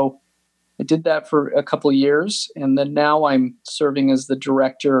 And so I did that for a couple of years, and then now I'm serving as the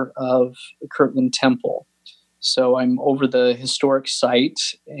director of the Kirtland Temple. So I'm over the historic site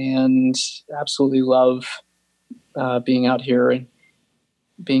and absolutely love being out here and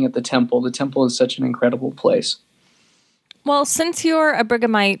being at the temple. The temple is such an incredible place. Well, since you're a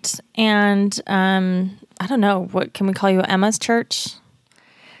Brighamite and I don't know, what can we call you, Emma's Church?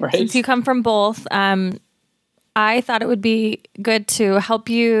 Right. Since you come from both, I thought it would be good to help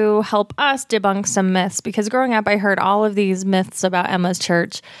us debunk some myths, because growing up, I heard all of these myths about Emma's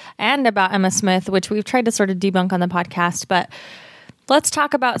Church and about Emma Smith, which we've tried to sort of debunk on the podcast, but let's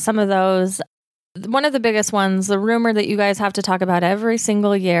talk about some of those. One of the biggest ones, the rumor that you guys have to talk about every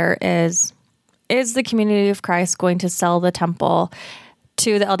single year is the Community of Christ going to sell the temple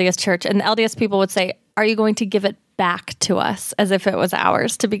to the LDS Church? And the LDS people would say, are you going to give it back to us as if it was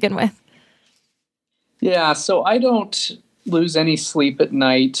ours to begin with? Yeah, so I don't lose any sleep at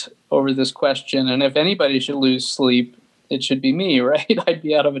night over this question. And if anybody should lose sleep, it should be me, right? I'd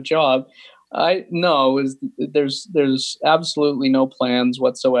be out of a job. There's absolutely no plans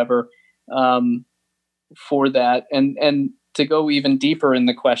whatsoever for that. And to go even deeper in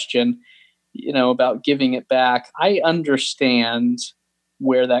the question, about giving it back, I understand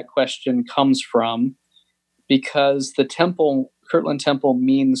where that question comes from, because the temple, Kirtland Temple,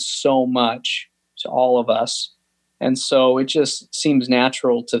 means so much to all of us. And so it just seems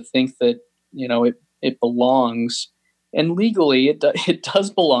natural to think that, it belongs, and legally it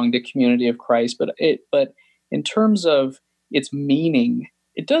does belong to Community of Christ, but in terms of its meaning,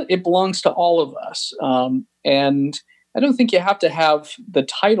 it belongs to all of us. And I don't think you have to have the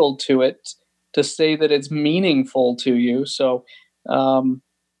title to it to say that it's meaningful to you. So,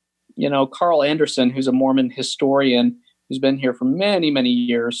 Carl Anderson, who's a Mormon historian, who's been here for many, many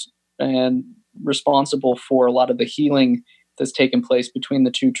years and responsible for a lot of the healing that's taken place between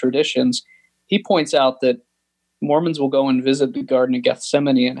the two traditions, he points out that Mormons will go and visit the Garden of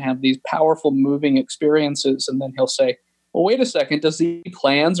Gethsemane and have these powerful, moving experiences. And then he'll say, well, wait a second, does he have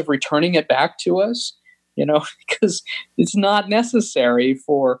plans of returning it back to us? Because it's not necessary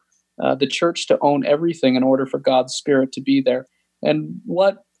for the church to own everything in order for God's Spirit to be there. And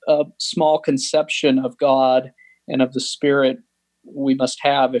what a small conception of God and of the Spirit we must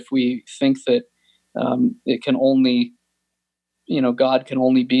have if we think that it can only, God can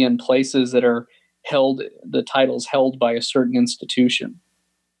only be in places that are held, the titles held by a certain institution.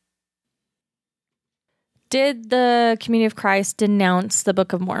 Did the Community of Christ denounce the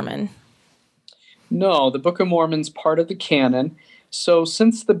Book of Mormon? No, the Book of Mormon's part of the canon. So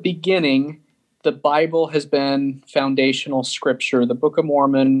since the beginning, the Bible has been foundational scripture. The Book of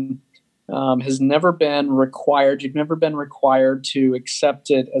Mormon has never been required. You've never been required to accept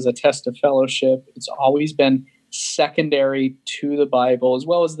it as a test of fellowship. It's always been secondary to the Bible, as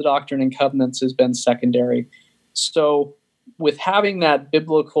well as the Doctrine and Covenants has been secondary. So with having that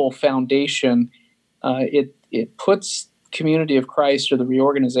biblical foundation, it puts Community of Christ or the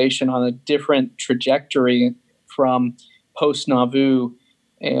reorganization on a different trajectory from post-Nauvoo.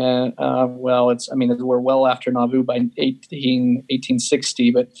 And we're well after Nauvoo by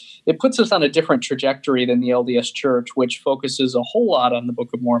 1860, but it puts us on a different trajectory than the LDS Church, which focuses a whole lot on the Book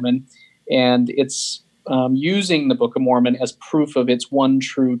of Mormon, and it's using the Book of Mormon as proof of its one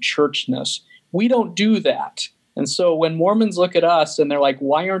true churchness. We don't do that. And so when Mormons look at us and they're like,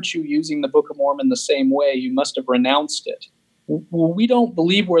 why aren't you using the Book of Mormon the same way? You must have renounced it. Well, we don't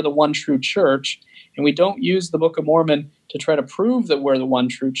believe we're the one true church, and we don't use the Book of Mormon to try to prove that we're the one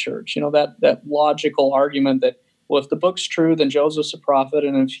true church. You know, that logical argument that, well, if the book's true, then Joseph's a prophet,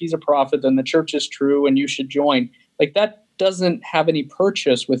 and if he's a prophet, then the church is true and you should join. Like, that doesn't have any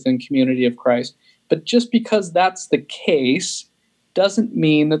purchase within Community of Christ. But just because that's the case doesn't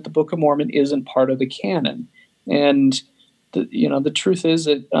mean that the Book of Mormon isn't part of the canon. And the truth is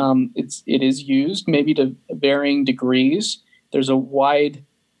that it is used maybe to varying degrees. There's a wide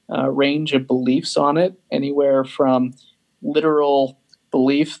range of beliefs on it, anywhere from literal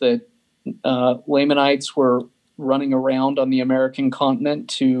belief that Lamanites were running around on the American continent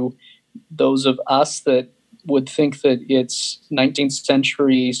to those of us that would think that it's 19th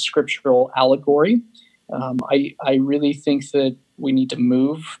century scriptural allegory. I really think that we need to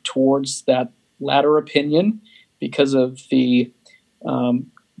move towards that latter opinion because of the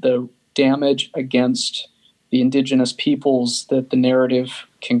damage against the indigenous peoples that the narrative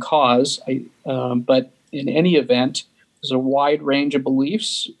can cause. But in any event, there's a wide range of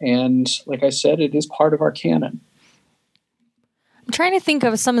beliefs, and like I said, it is part of our canon. I'm trying to think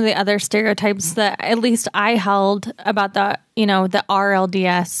of some of the other stereotypes that at least I held about the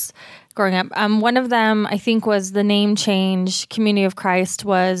RLDS growing up. One of them, I think, was the name change. Community of Christ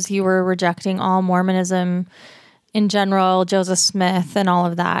was you were rejecting all Mormonism in general, Joseph Smith and all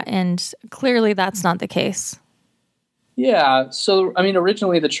of that. And clearly that's not the case. Yeah. So, I mean,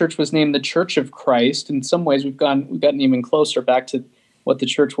 originally the church was named the Church of Christ. In some ways, we've gotten even closer back to what the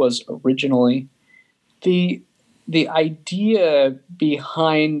church was originally. The idea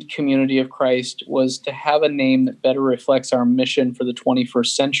behind Community of Christ was to have a name that better reflects our mission for the 21st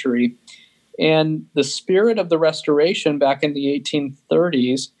century. And the spirit of the Restoration back in the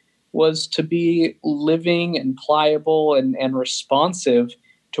 1830s was to be living and pliable and responsive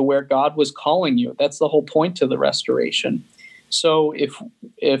to where God was calling you. That's the whole point of the Restoration. So if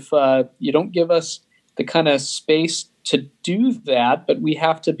you don't give us the kind of space to do that, but we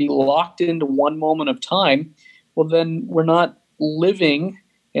have to be locked into one moment of time, well, then we're not living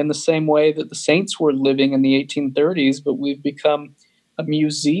in the same way that the saints were living in the 1830s, but we've become a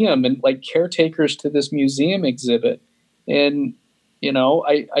museum and like caretakers to this museum exhibit. And,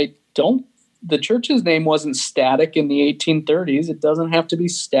 the church's name wasn't static in the 1830s. It doesn't have to be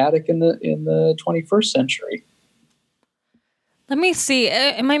static in the 21st century. Let me see.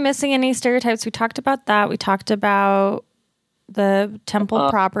 Am I missing any stereotypes? We talked about that. We talked about the temple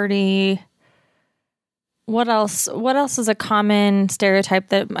property. What else? What else is a common stereotype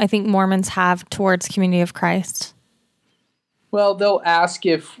that I think Mormons have towards Community of Christ? Well, they'll ask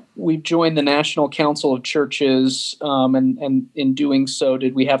if we've joined the National Council of Churches, and in doing so,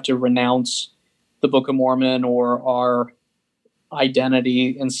 did we have to renounce the Book of Mormon or our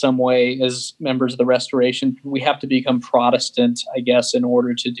identity in some way as members of the Restoration? We have to become Protestant, I guess, in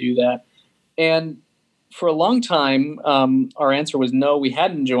order to do that. And for a long time, our answer was no, we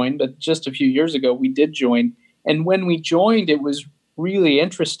hadn't joined, but just a few years ago, we did join. And when we joined, it was really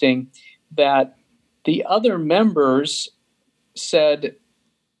interesting that the other members said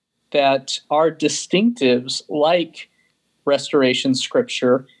that our distinctives, like Restoration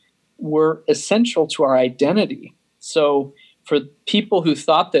Scripture, were essential to our identity. So for people who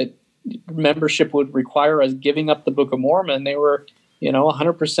thought that membership would require us giving up the Book of Mormon, they were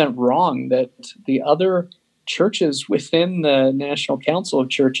 100% wrong. That the other churches within the National Council of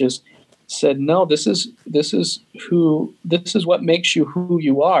Churches said, no, this is what makes you who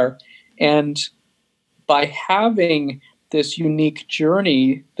you are. And by having this unique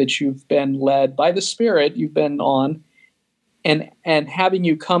journey that you've been led by the Spirit, you've been on, and having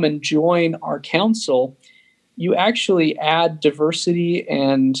you come and join our council, you actually add diversity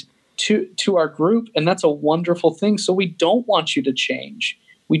and to our group, and that's a wonderful thing. So we don't want you to change.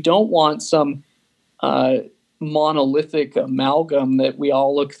 We don't want some monolithic amalgam that we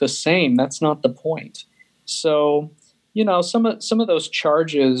all look the same. That's not the point. So some of those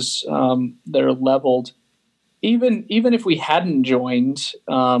charges that are leveled, even if we hadn't joined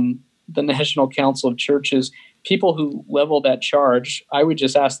the National Council of Churches, people who level that charge, I would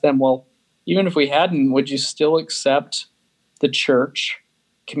just ask them, well, even if we hadn't, would you still accept the church,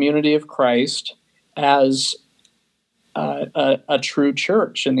 Community of Christ, as a true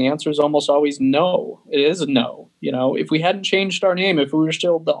church? And the answer is almost always no. It is no. If we hadn't changed our name, if we were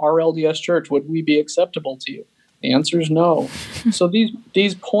still the RLDS Church, would we be acceptable to you? The answer is no. So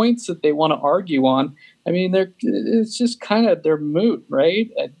these points that they want to argue on, it's just kind of, they're moot,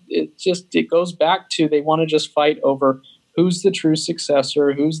 right? It goes back to, they want to just fight over who's the true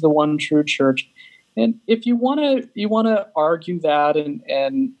successor, who's the one true church. And if you want to argue that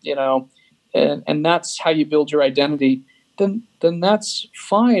and that's how you build your identity, then that's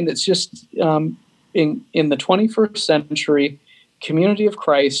fine. It's just in the 21st century, Community of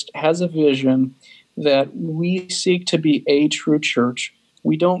Christ has a vision that we seek to be a true church.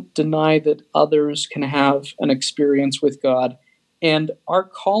 We don't deny that others can have an experience with God, and our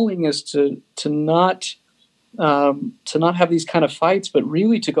calling is to not have these kind of fights, but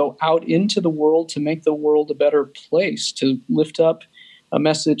really to go out into the world to make the world a better place, to lift up a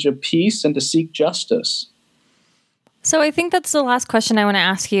message of peace and to seek justice. So I think that's the last question I want to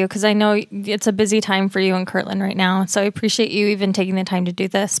ask you, because I know it's a busy time for you in Kirtland right now. So I appreciate you even taking the time to do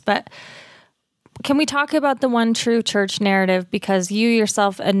this. But can we talk about the one true church narrative? Because you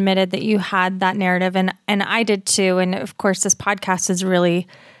yourself admitted that you had that narrative, and I did too. And of course, this podcast has really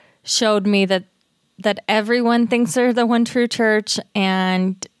showed me that everyone thinks they're the one true church.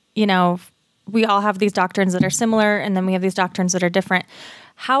 And, we all have these doctrines that are similar, and then we have these doctrines that are different.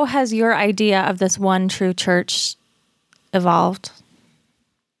 How has your idea of this one true church evolved?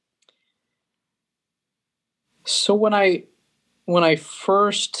 So when I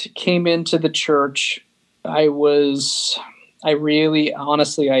first came into the church, I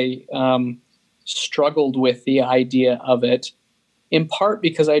struggled with the idea of it, in part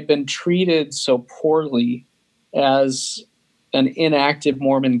because I'd been treated so poorly as an inactive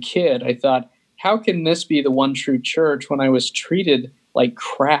Mormon kid. I thought, how can this be the one true church when I was treated like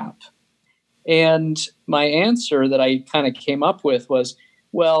crap? And my answer that I kind of came up with was,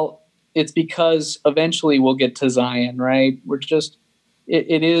 well, it's because eventually we'll get to Zion, right?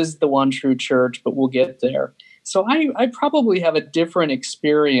 It is the one true church, but we'll get there. So I probably have a different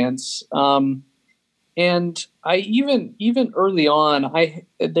experience. And I even early on,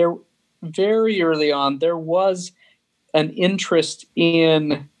 very early on, there was an interest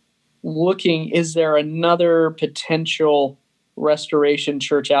in looking, is there another potential restoration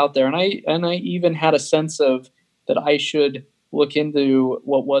church out there? And I even had a sense of that I should look into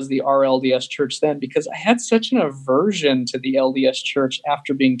what was the RLDS Church then, because I had such an aversion to the LDS Church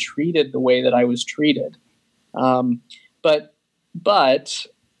after being treated the way that I was treated. But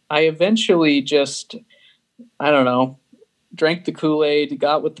I eventually just, drank the Kool-Aid,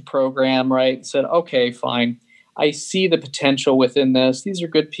 got with the program, right? Said, okay, fine. I see the potential within this. These are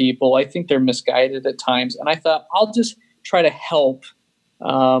good people. I think they're misguided at times. And I thought, I'll just try to help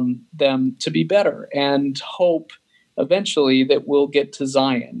them to be better and hope eventually that we'll get to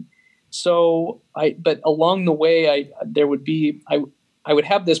Zion. So but along the way, I would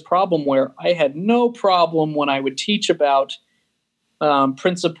have this problem where I had no problem when I would teach about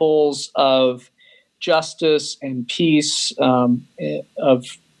principles of justice and peace,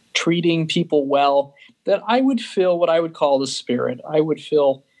 of treating people well, that I would feel what I would call the spirit. I would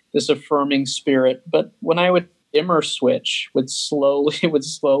feel this affirming spirit. But when I would dimmer switch would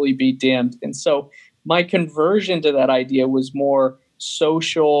slowly be dimmed. And so my conversion to that idea was more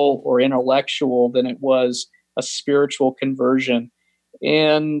social or intellectual than it was a spiritual conversion.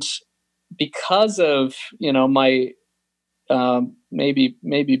 And because of, my,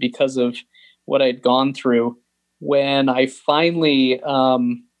 maybe because of what I'd gone through, when I finally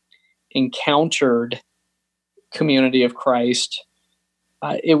encountered Community of Christ,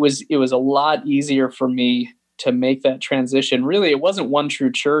 it was a lot easier for me to make that transition. Really, it wasn't One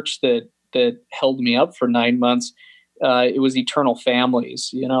True Church that held me up for 9 months. It was Eternal Families.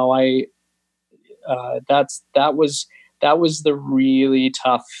 That was the really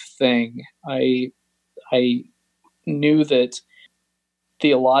tough thing. I knew that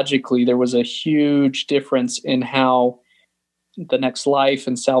theologically there was a huge difference in how the next life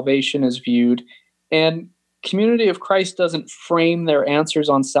and salvation is viewed. And Community of Christ doesn't frame their answers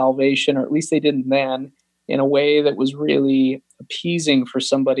on salvation, or at least they didn't then, in a way that was really appeasing for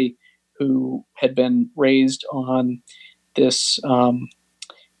somebody who had been raised on this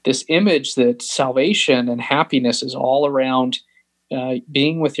this image that salvation and happiness is all around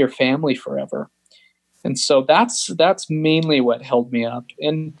being with your family forever. And so that's mainly what held me up.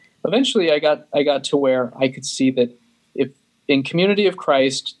 And eventually I got to where I could see that if in Community of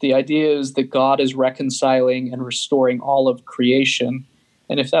Christ, the idea is that God is reconciling and restoring all of creation.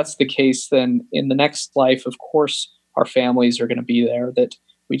 And if that's the case, then in the next life, of course, our families are going to be there, that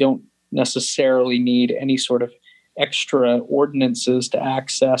we don't necessarily need any sort of extra ordinances to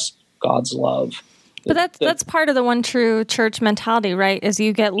access God's love. But that's part of the one true church mentality, right? Is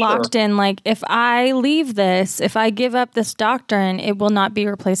you get locked in, like, if I leave this, if I give up this doctrine, it will not be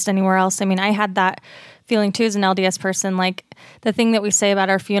replaced anywhere else. I mean, I had that feeling too as an LDS person. Like, the thing that we say about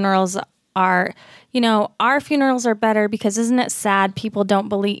our funerals are, our funerals are better because isn't it sad people don't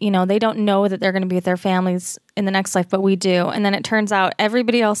believe, they don't know that they're going to be with their families in the next life, but we do. And then it turns out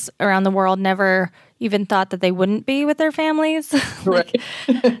everybody else around the world never even thought that they wouldn't be with their families. Right.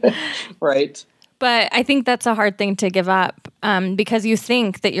 Right. But I think that's a hard thing to give up because you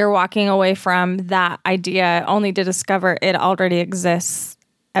think that you're walking away from that idea only to discover it already exists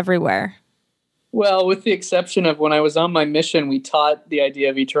everywhere. Well, with the exception of when I was on my mission, we taught the idea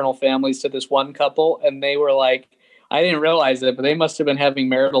of eternal families to this one couple, and they were like, I didn't realize it, but they must have been having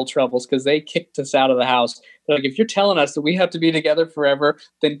marital troubles because they kicked us out of the house. They're like, if you're telling us that we have to be together forever,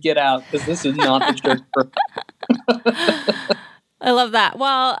 then get out because this is not the church for I love that.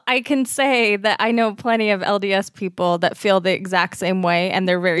 Well, I can say that I know plenty of LDS people that feel the exact same way, and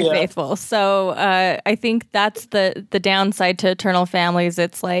they're very faithful. So I think that's the downside to eternal families.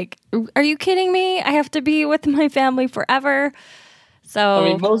 It's like, are you kidding me? I have to be with my family forever. So I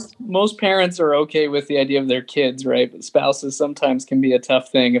mean, most parents are okay with the idea of their kids, right? But spouses sometimes can be a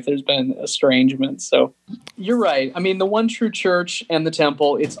tough thing if there's been estrangement. So you're right. I mean, the one true church and the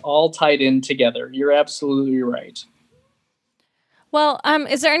temple, it's all tied in together. You're absolutely right. Well,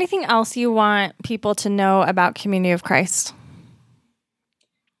 is there anything else you want people to know about Community of Christ?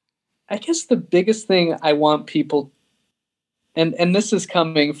 I guess the biggest thing I want people, and this is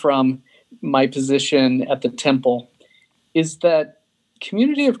coming from my position at the temple, is that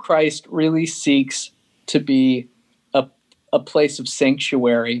Community of Christ really seeks to be a place of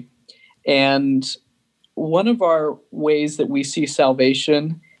sanctuary. And one of our ways that we see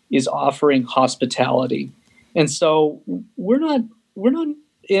salvation is offering hospitality. And so we're not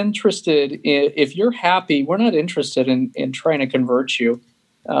interested in, if you're happy, we're not interested in trying to convert you.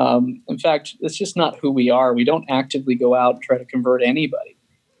 In fact, it's just not who we are. We don't actively go out and try to convert anybody.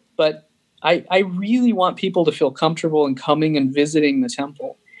 But I really want people to feel comfortable in coming and visiting the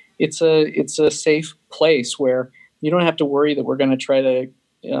temple. It's a safe place where you don't have to worry that we're going to try to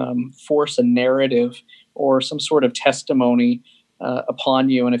force a narrative or some sort of testimony upon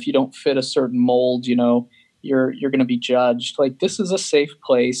you. And if you don't fit a certain mold, you're going to be judged. Like, this is a safe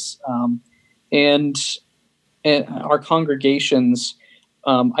place. And our congregations,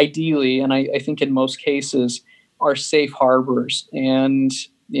 ideally, and I think in most cases, are safe harbors. And,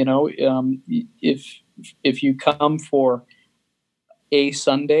 if you come for a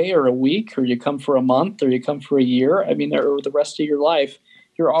Sunday or a week, or you come for a month, or you come for a year, I mean, or the rest of your life,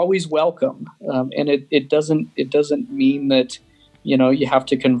 you're always welcome. And it doesn't mean that, you have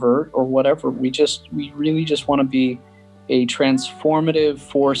to convert or whatever. We really just want to be a transformative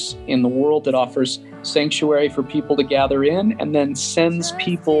force in the world that offers sanctuary for people to gather in and then sends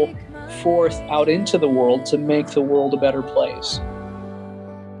people forth out into the world to make the world a better place.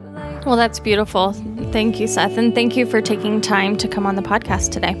 Well, that's beautiful. Thank you, Seth. And thank you for taking time to come on the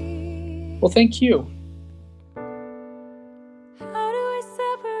podcast today. Well, thank you.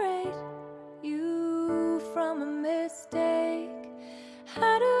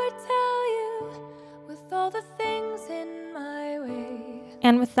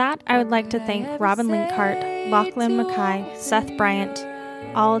 And with that, I would like to thank Robin Linkhart, Lachlan Mackay, Seth Bryant,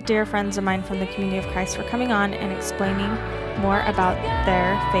 all dear friends of mine from the Community of Christ, for coming on and explaining more about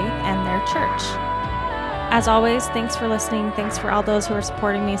their faith and their church. As always, thanks for listening. Thanks for all those who are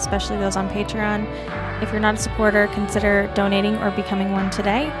supporting me, especially those on Patreon. If you're not a supporter, consider donating or becoming one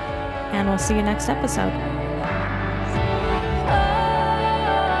today. And we'll see you next episode.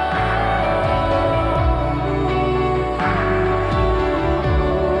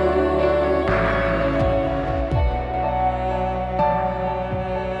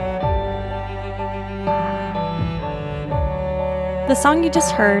 The song you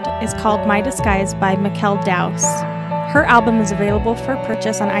just heard is called My Disguise by Mikkel Dowse. Her album is available for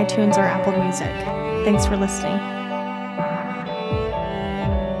purchase on iTunes or Apple Music. Thanks for listening.